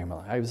spiritual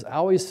family? I've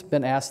always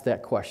been asked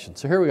that question.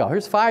 So here we go.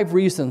 Here's 5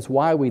 reasons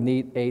why we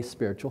need a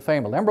spiritual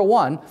family. Number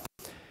 1,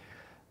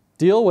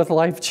 deal with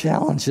life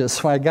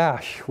challenges. My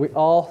gosh, we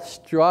all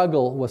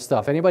struggle with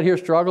stuff. Anybody here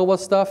struggle with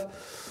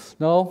stuff?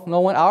 No? No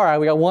one? All right,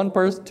 we got 1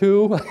 person,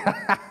 2, 4.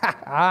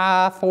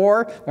 All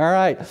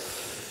right.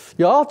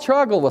 You all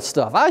struggle with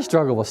stuff. I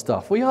struggle with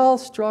stuff. We all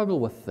struggle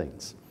with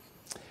things.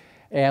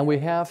 And we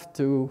have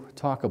to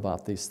talk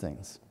about these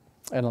things.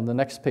 And on the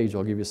next page,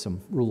 I'll give you some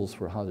rules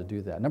for how to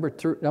do that. Number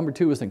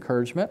 2 is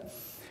encouragement.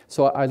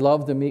 So I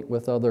love to meet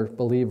with other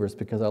believers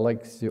because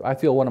I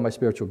feel one of my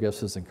spiritual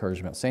gifts is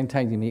encouragement. Same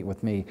time you meet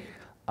with me,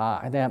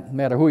 no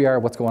matter who you are,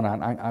 what's going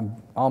on, I'm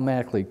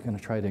automatically going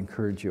to try to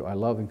encourage you. I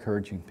love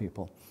encouraging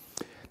people.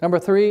 Number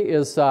 3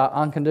 is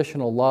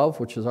unconditional love,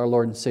 which is our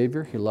Lord and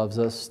Savior. He loves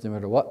us no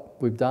matter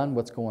what we've done,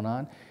 what's going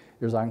on.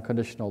 There's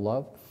unconditional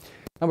love.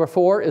 Number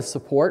 4 is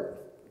support.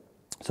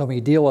 So when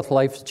you deal with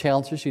life's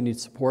challenges, you need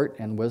support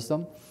and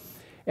wisdom.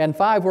 And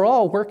 5, we're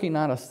all working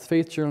on a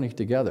faith journey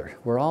together.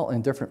 We're all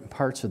in different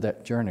parts of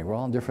that journey. We're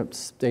all in different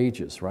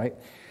stages, right?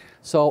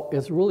 So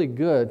it's really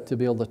good to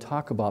be able to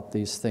talk about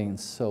these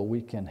things so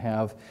we can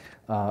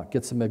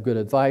get some good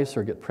advice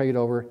or get prayed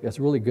over. It's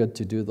really good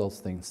to do those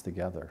things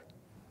together.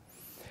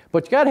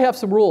 But you got to have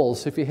some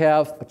rules if you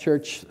have a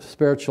church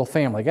spiritual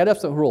family. You got to have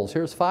some rules.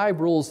 Here's 5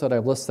 rules that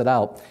I've listed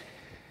out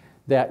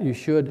that you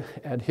should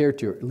adhere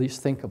to, or at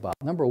least think about.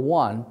 Number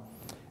 1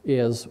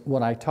 is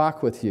when I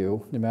talk with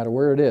you, no matter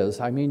where it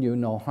is, I mean you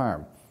no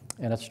harm.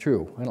 And that's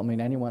true. I don't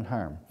mean anyone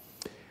harm.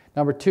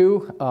 Number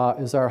 2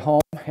 is our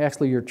home,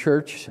 actually your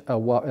church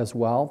as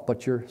well,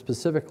 but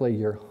specifically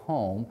your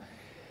home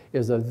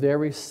is a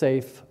very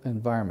safe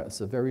environment.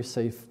 It's a very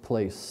safe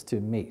place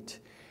to meet.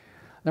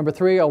 Number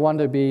 3, I want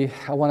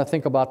to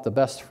think about the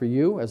best for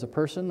you as a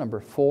person.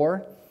 Number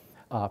 4,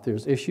 if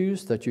there's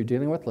issues that you're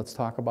dealing with, let's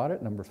talk about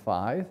it. Number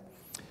 5,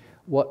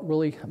 what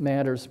really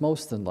matters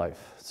most in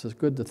life. So it's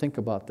good to think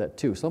about that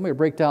too. So let me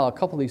break down a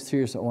couple of these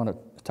theories that I want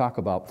to talk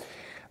about.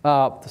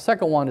 The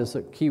second one is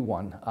a key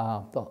one.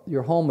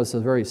 Your home is a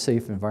very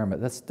safe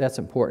environment. That's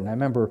important. I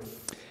remember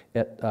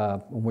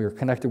when we were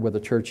connected with a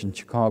church in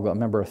Chicago. I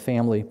remember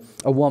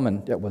a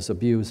woman that was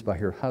abused by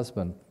her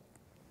husband.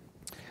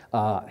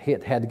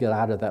 Had to get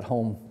out of that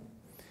home,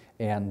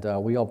 and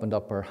we opened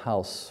up our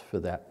house for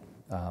that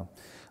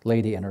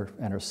lady and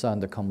her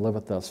son to come live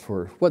with us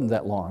for, wasn't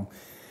that long,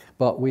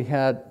 but we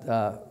had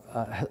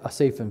a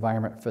safe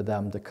environment for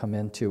them to come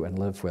into and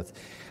live with.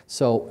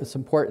 So it's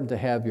important to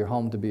have your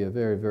home to be a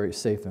very, very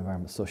safe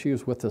environment. So she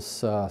was with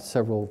us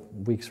several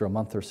weeks or a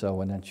month or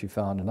so, and then she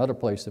found another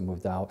place and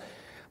moved out.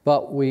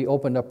 But we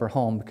opened up her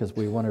home because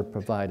we wanted to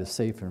provide a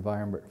safe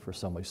environment for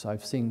somebody. So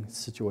I've seen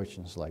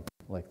situations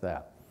like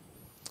that.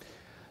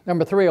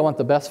 Number 3, I want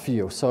the best for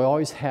you. So I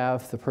always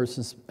have the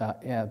person's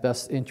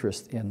best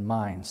interest in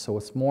mind. So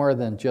it's more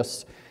than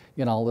just,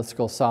 let's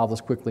go solve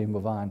this quickly and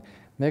move on.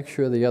 Make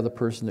sure the other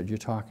person that you're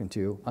talking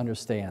to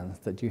understands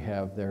that you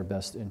have their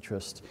best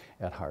interest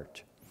at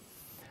heart.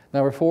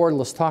 Number 4,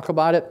 let's talk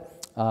about it.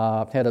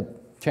 Had a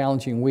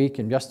challenging week,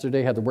 and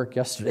had to work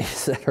yesterday,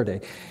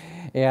 Saturday.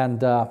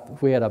 And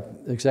we had an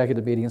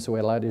executive meeting, so we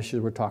had a lot of issues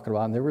we're talking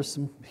about. And there were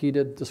some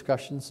heated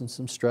discussions and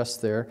some stress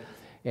there.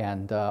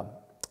 And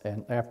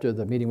after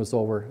the meeting was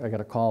over, I got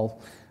a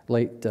call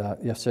late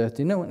yesterday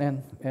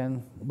afternoon,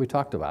 and we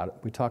talked about it.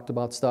 We talked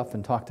about stuff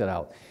and talked it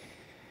out.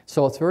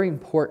 So it's very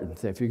important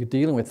that if you're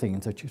dealing with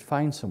things that you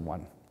find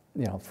someone,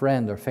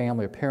 friend or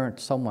family or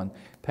parent, someone,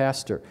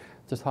 pastor,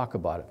 to talk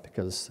about it,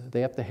 because they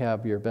have to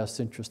have your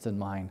best interest in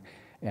mind,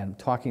 and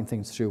talking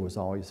things through was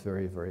always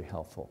very, very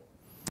helpful.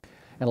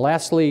 And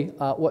lastly,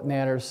 what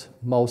matters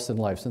most in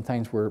life.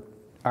 Sometimes we're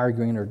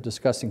arguing or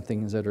discussing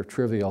things that are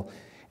trivial,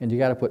 and you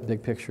got to put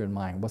big picture in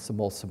mind. What's the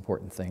most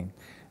important thing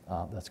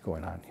that's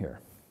going on here?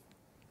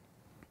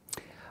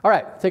 All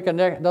right, take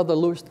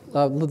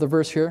another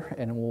verse here,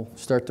 and we'll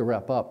start to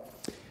wrap up.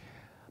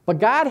 But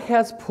God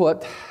has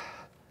put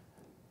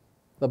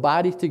the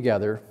body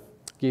together,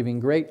 giving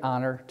great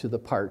honor to the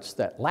parts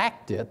that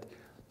lacked it,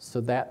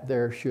 so that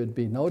there should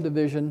be no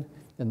division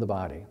in the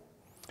body,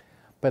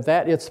 but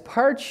that its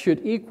parts should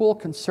have equal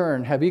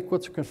concern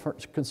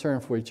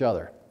for each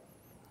other.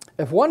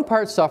 If one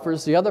part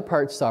suffers, the other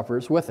part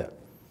suffers with it.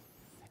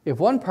 If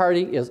one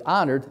party is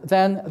honored,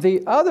 then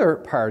the other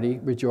party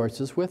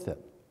rejoices with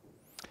it.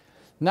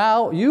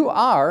 Now you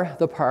are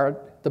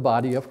the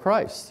body of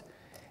Christ,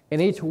 and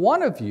each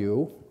one of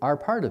you are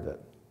part of it.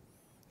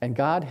 And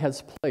God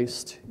has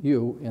placed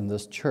you in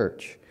this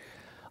church.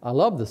 I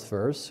love this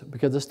verse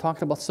because it's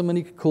talking about so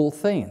many cool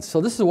things. So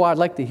this is why I'd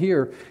like to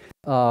hear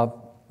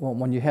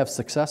when you have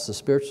successes,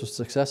 spiritual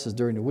successes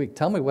during the week.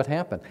 Tell me what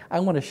happened. I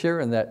want to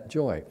share in that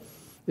joy.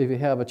 If you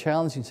have a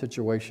challenging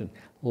situation,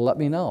 let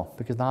me know,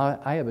 because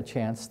now I have a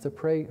chance to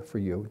pray for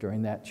you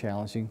during that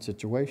challenging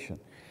situation.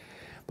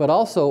 But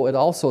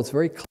it's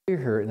very clear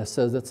here, and it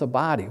says it's a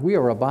body. We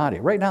are a body.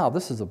 Right now,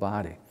 this is a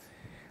body.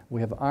 We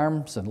have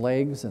arms and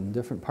legs and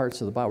different parts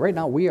of the body. Right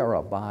now, we are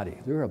a body.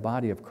 We're a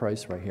body of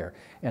Christ right here.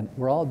 And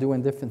we're all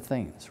doing different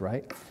things,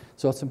 right?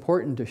 So it's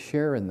important to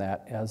share in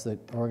that as an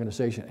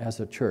organization, as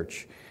a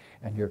church.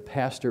 And your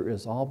pastor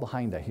is all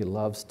behind that. He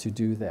loves to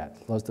do that.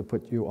 He loves to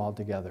put you all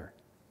together.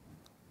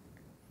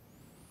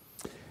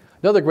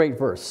 Another great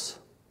verse.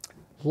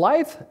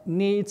 Life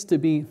needs to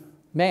be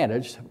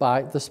managed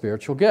by the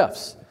spiritual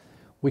gifts.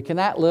 We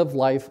cannot live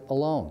life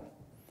alone.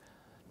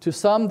 To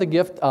some, the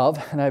gift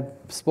of, and I've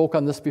spoke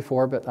on this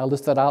before, but I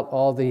listed out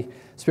all the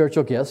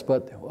spiritual gifts,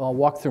 but I'll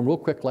walk through them real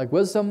quick, like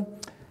wisdom,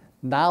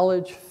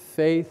 knowledge,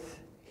 faith,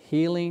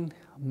 healing,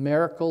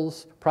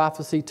 miracles,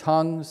 prophecy,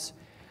 tongues,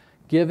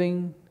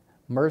 giving,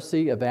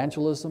 mercy,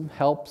 evangelism,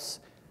 helps,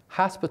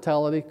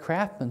 hospitality,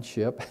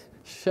 craftsmanship,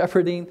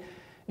 shepherding,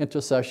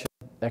 intercession,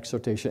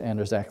 exhortation, and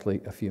there's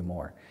actually a few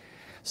more.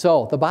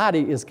 So the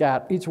body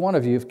each one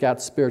of you have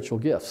got spiritual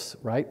gifts,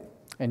 right?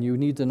 And you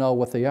need to know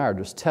what they are.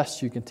 There's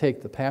tests you can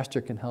take. The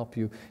pastor can help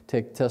you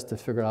take tests to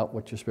figure out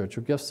what your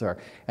spiritual gifts are.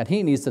 And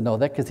he needs to know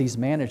that because he's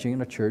managing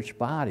a church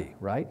body,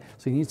 right?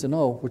 So he needs to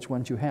know which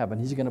ones you have.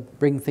 And he's going to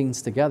bring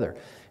things together.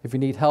 If you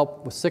need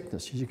help with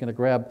sickness, he's going to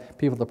grab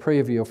people to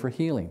pray for you for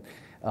healing.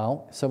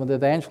 Some of the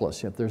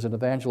evangelists, if there's an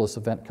evangelist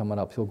event coming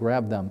up, he'll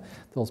grab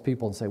those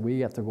people, and say, we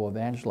have to go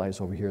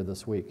evangelize over here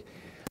this week.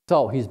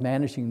 So he's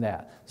managing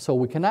that. So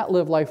we cannot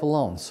live life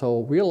alone.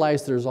 So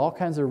realize there's all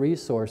kinds of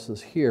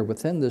resources here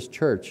within this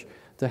church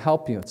to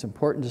help you. It's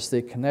important to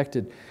stay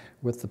connected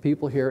with the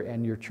people here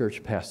and your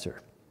church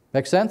pastor.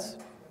 Make sense?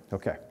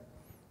 Okay.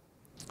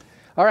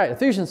 All right,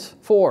 Ephesians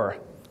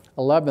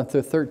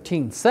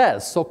 4:11-13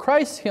 says, so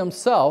Christ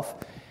himself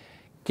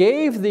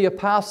gave the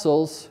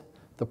apostles,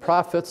 the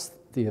prophets,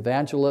 the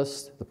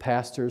evangelists, the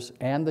pastors,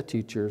 and the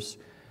teachers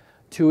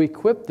to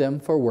equip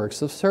them for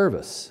works of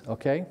service.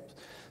 Okay?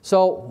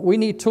 So we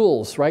need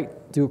tools, right,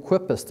 to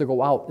equip us to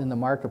go out in the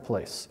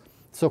marketplace.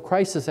 So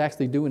Christ is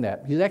actually doing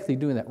that. He's actually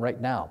doing that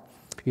right now.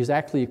 He's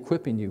actually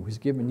equipping you. He's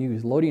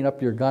loading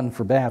up your gun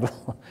for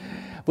battle.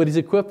 But he's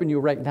equipping you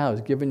right now.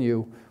 He's giving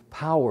you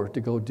power to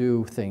go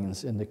do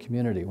things in the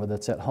community, whether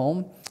it's at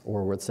home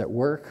or whether it's at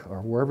work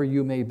or wherever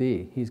you may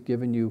be. He's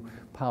given you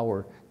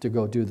power to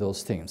go do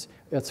those things.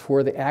 It's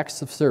for the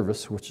acts of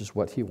service, which is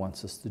what he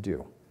wants us to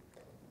do.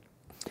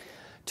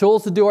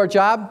 Tools to do our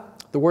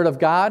job. The Word of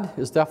God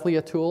is definitely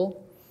a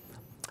tool.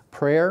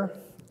 Prayer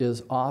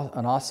is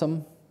an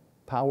awesome,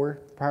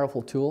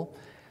 powerful tool.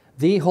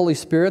 The Holy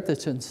Spirit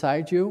that's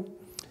inside you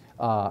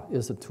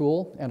is a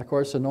tool. And of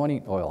course,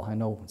 anointing oil. I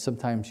know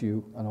sometimes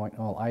you anoint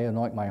oil. I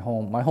anoint my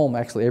home. My home,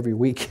 actually, every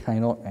week I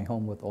anoint my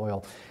home with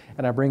oil.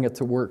 And I bring it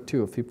to work,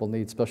 too. If people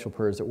need special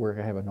prayers at work,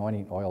 I have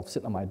anointing oil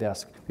sitting on my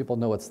desk. People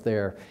know it's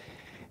there.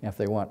 And if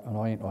they want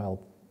anointing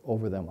oil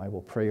over them, I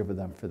will pray over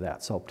them for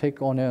that. So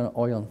take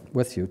oil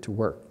with you to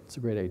work. It's a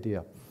great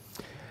idea.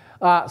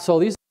 So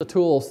these are the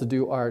tools to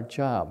do our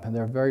job, and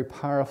they're very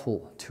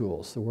powerful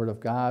tools. The Word of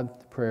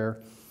God, prayer,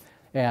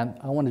 and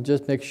I want to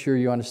just make sure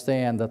you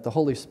understand that the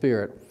Holy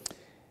Spirit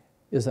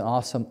is an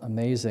awesome,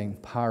 amazing,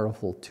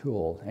 powerful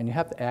tool, and you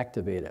have to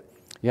activate it.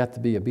 You have to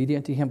be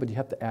obedient to Him, but you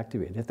have to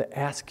activate it. You have to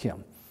ask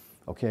Him,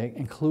 okay?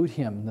 Include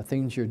Him in the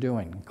things you're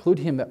doing. Include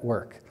Him at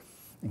work.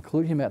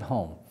 Include Him at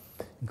home.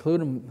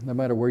 Include Him no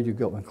matter where you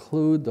go.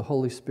 Include the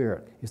Holy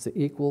Spirit. He's the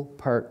equal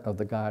part of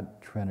the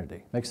God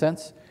Trinity. Make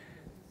sense?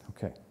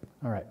 Okay.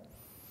 All right.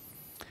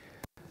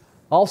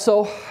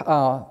 Also,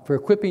 for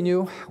equipping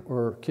you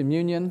or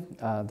communion,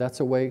 that's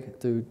a way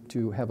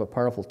to have a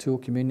powerful tool.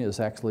 Communion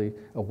is actually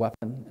a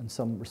weapon in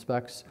some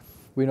respects.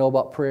 We know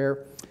about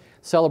prayer.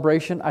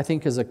 Celebration, I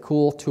think, is a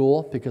cool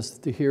tool because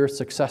to hear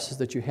successes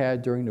that you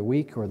had during the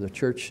week or the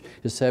church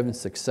is having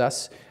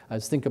success. I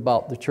just think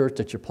about the church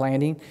that you're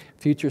planning.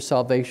 Future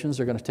salvations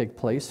are going to take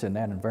place in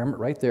that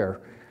environment right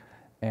there.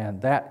 And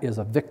that is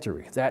a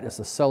victory. That is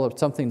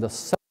something to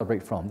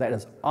celebrate from. That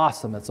is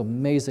awesome. It's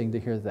amazing to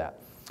hear that.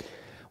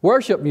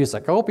 Worship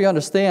music. I hope you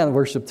understand,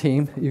 worship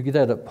team. You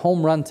did a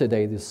home run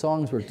today. These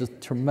songs were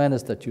just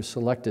tremendous that you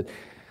selected.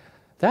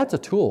 That's a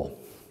tool.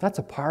 That's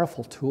a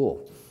powerful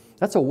tool.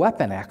 That's a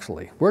weapon,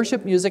 actually.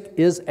 Worship music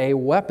is a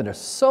weapon. There's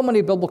so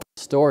many biblical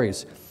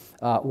stories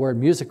where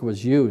music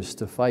was used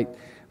to fight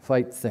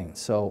things.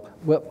 So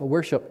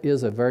worship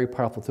is a very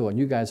powerful tool, and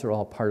you guys are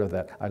all part of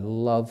that. I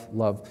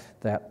love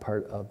that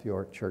part of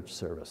your church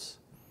service.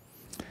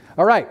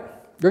 All right,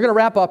 we're going to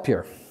wrap up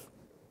here.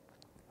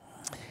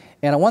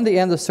 And I wanted to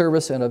end the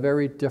service in a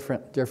very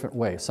different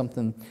way,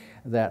 something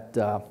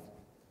that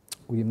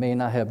we may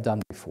not have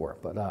done before.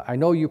 But I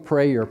know you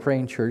pray, you're a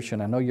praying church,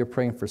 and I know you're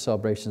praying for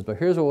celebrations, but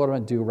here's what I'm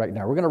going to do right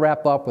now. We're going to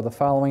wrap up with the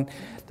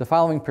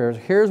following prayers.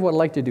 Here's what I'd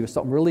like to do,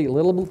 something really a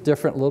little bit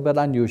different, a little bit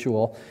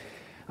unusual.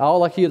 I would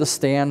like you to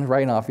stand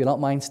right now. If you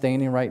don't mind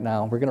standing right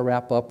now, we're going to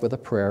wrap up with a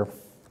prayer.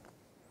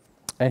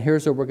 And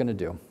here's what we're going to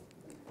do.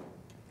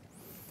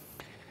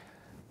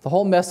 The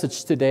whole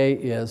message today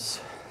is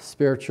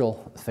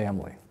spiritual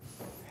family.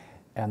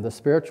 And the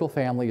spiritual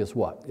family is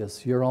what?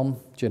 It's your own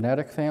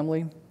genetic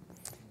family.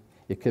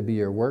 It could be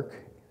your work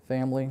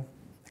family.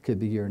 It could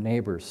be your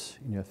neighbors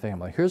in your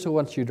family. Here's what I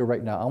want you to do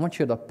right now. I want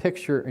you to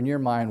picture in your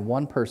mind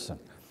one person.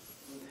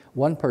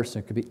 One person.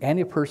 It could be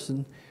any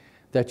person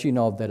that you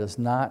know that is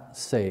not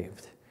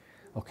saved.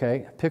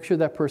 Okay? Picture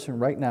that person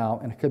right now,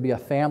 and it could be a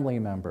family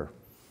member.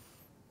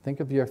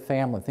 Think of your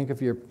family. Think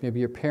of maybe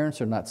your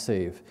parents are not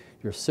saved,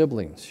 your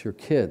siblings, your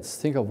kids.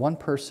 Think of one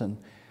person,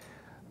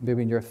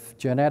 maybe in your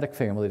genetic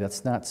family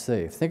that's not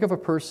saved. Think of a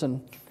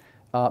person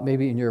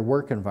maybe in your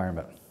work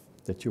environment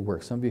that you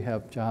work. Some of you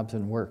have jobs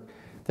in work.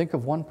 Think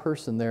of one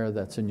person there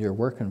that's in your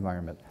work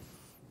environment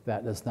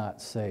that is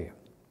not saved.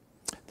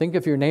 Think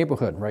of your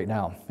neighborhood right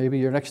now. Maybe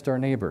your next door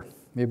neighbor.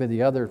 Maybe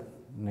the other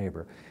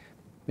neighbor.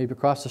 Maybe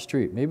across the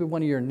street. Maybe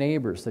one of your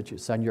neighbors that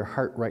it's on your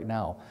heart right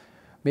now.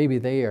 Maybe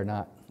they are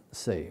not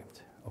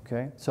saved.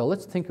 Okay? So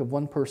let's think of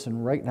one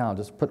person right now.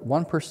 Just put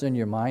one person in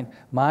your mind.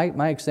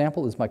 My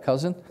example is my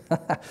cousin.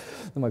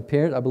 My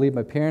parents. I believe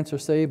my parents are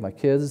saved. My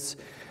kids.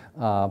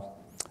 I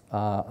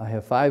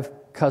have 5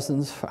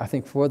 cousins. I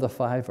think 4 of the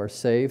 5 are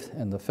saved,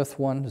 and the 5th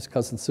one is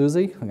cousin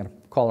Susie. I'm going to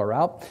call her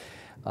out.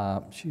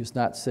 She's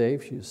not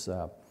saved. She's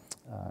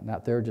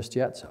not there just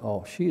yet.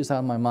 So, she is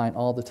on my mind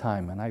all the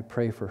time, and I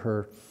pray for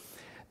her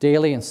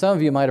daily. And some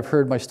of you might have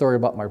heard my story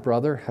about my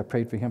brother. I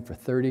prayed for him for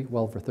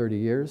 30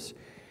 years.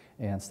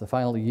 And it's the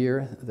final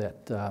year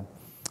that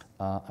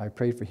I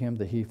prayed for him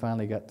that he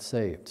finally got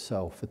saved.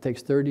 So if it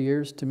takes 30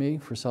 years to me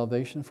for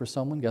salvation for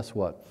someone, guess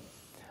what?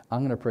 I'm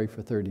going to pray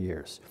for 30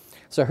 years.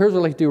 So here's what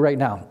I'd like to do right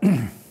now.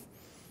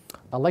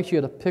 I'd like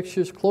you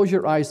to close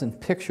your eyes and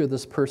picture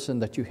this person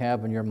that you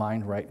have in your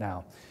mind right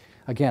now.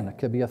 Again, it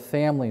could be a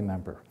family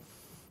member.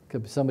 It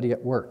could be somebody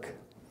at work.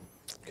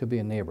 It could be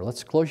a neighbor.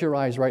 Let's close your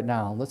eyes right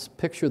now. Let's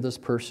picture this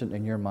person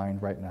in your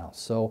mind right now.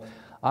 So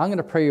I'm going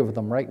to pray over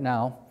them right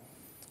now.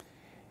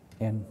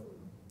 And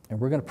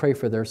we're going to pray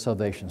for their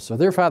salvation. So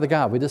dear Father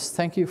God, we just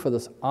thank you for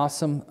this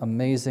awesome,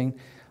 amazing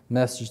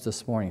message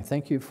this morning.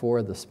 Thank you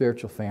for the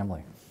spiritual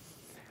family.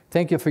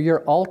 Thank you for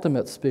your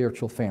ultimate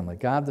spiritual family,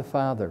 God the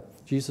Father,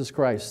 Jesus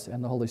Christ,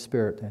 and the Holy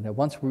Spirit. And that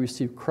once we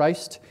receive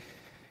Christ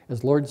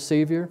as Lord and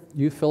Savior,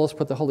 you fill us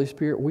with the Holy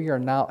Spirit. We are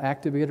now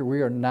activated.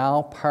 We are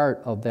now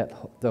part of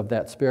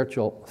that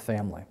spiritual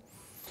family.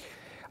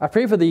 I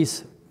pray for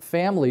these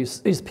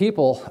families, these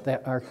people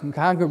that our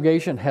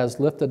congregation has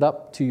lifted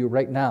up to you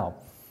right now.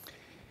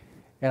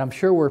 And I'm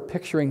sure we're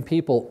picturing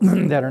people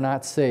that are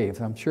not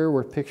saved. I'm sure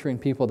we're picturing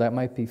people that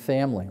might be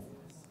family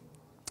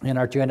in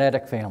our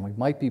genetic family. We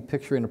might be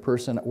picturing a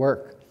person at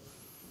work.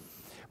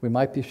 We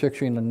might be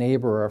picturing a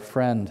neighbor or a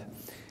friend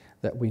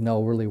that we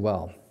know really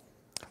well.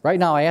 Right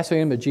now, I ask in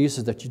the name of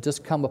Jesus that you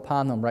just come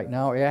upon them right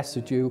now. I ask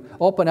that you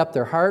open up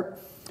their heart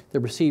to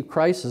receive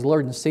Christ as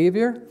Lord and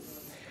Savior.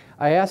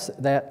 I ask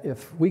that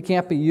if we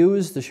can't be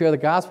used to share the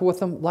gospel with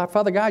them,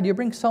 Father God, you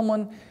bring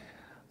someone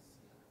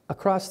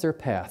across their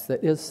path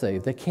that is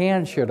saved, that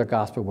can share the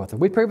gospel with them.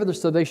 We pray for their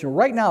salvation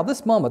right now,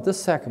 this moment, this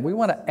second. We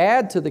want to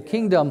add to the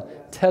kingdom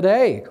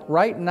today,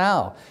 right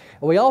now.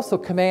 And we also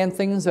command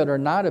things that are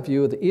not of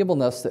you, the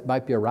evilness that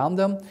might be around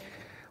them.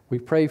 We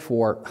pray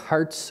for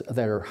hearts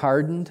that are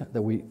hardened,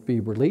 that we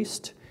be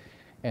released.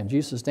 In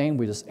Jesus' name,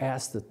 we just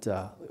ask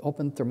that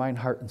open their mind,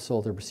 heart, and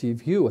soul to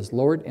receive you as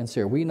Lord and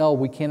Savior. We know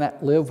we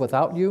cannot live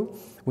without you.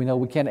 We know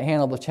we can't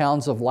handle the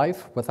challenge of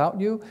life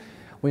without you.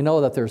 We know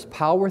that there's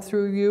power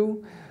through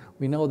you.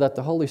 We know that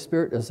the Holy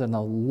Spirit is a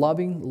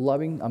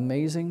loving,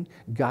 amazing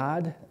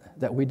God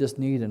that we just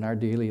need in our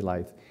daily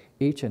life,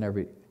 each and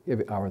every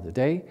hour of the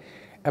day.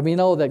 And we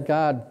know that,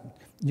 God,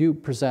 you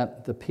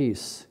present the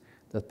peace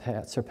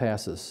that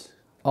surpasses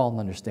all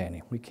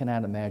understanding. We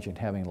cannot imagine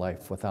having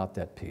life without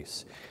that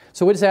peace.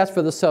 So we just ask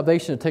for this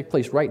salvation to take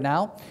place right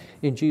now,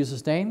 in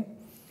Jesus' name.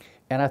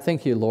 And I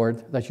thank you,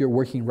 Lord, that you're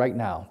working right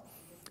now.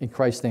 In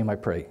Christ's name I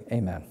pray.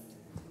 Amen.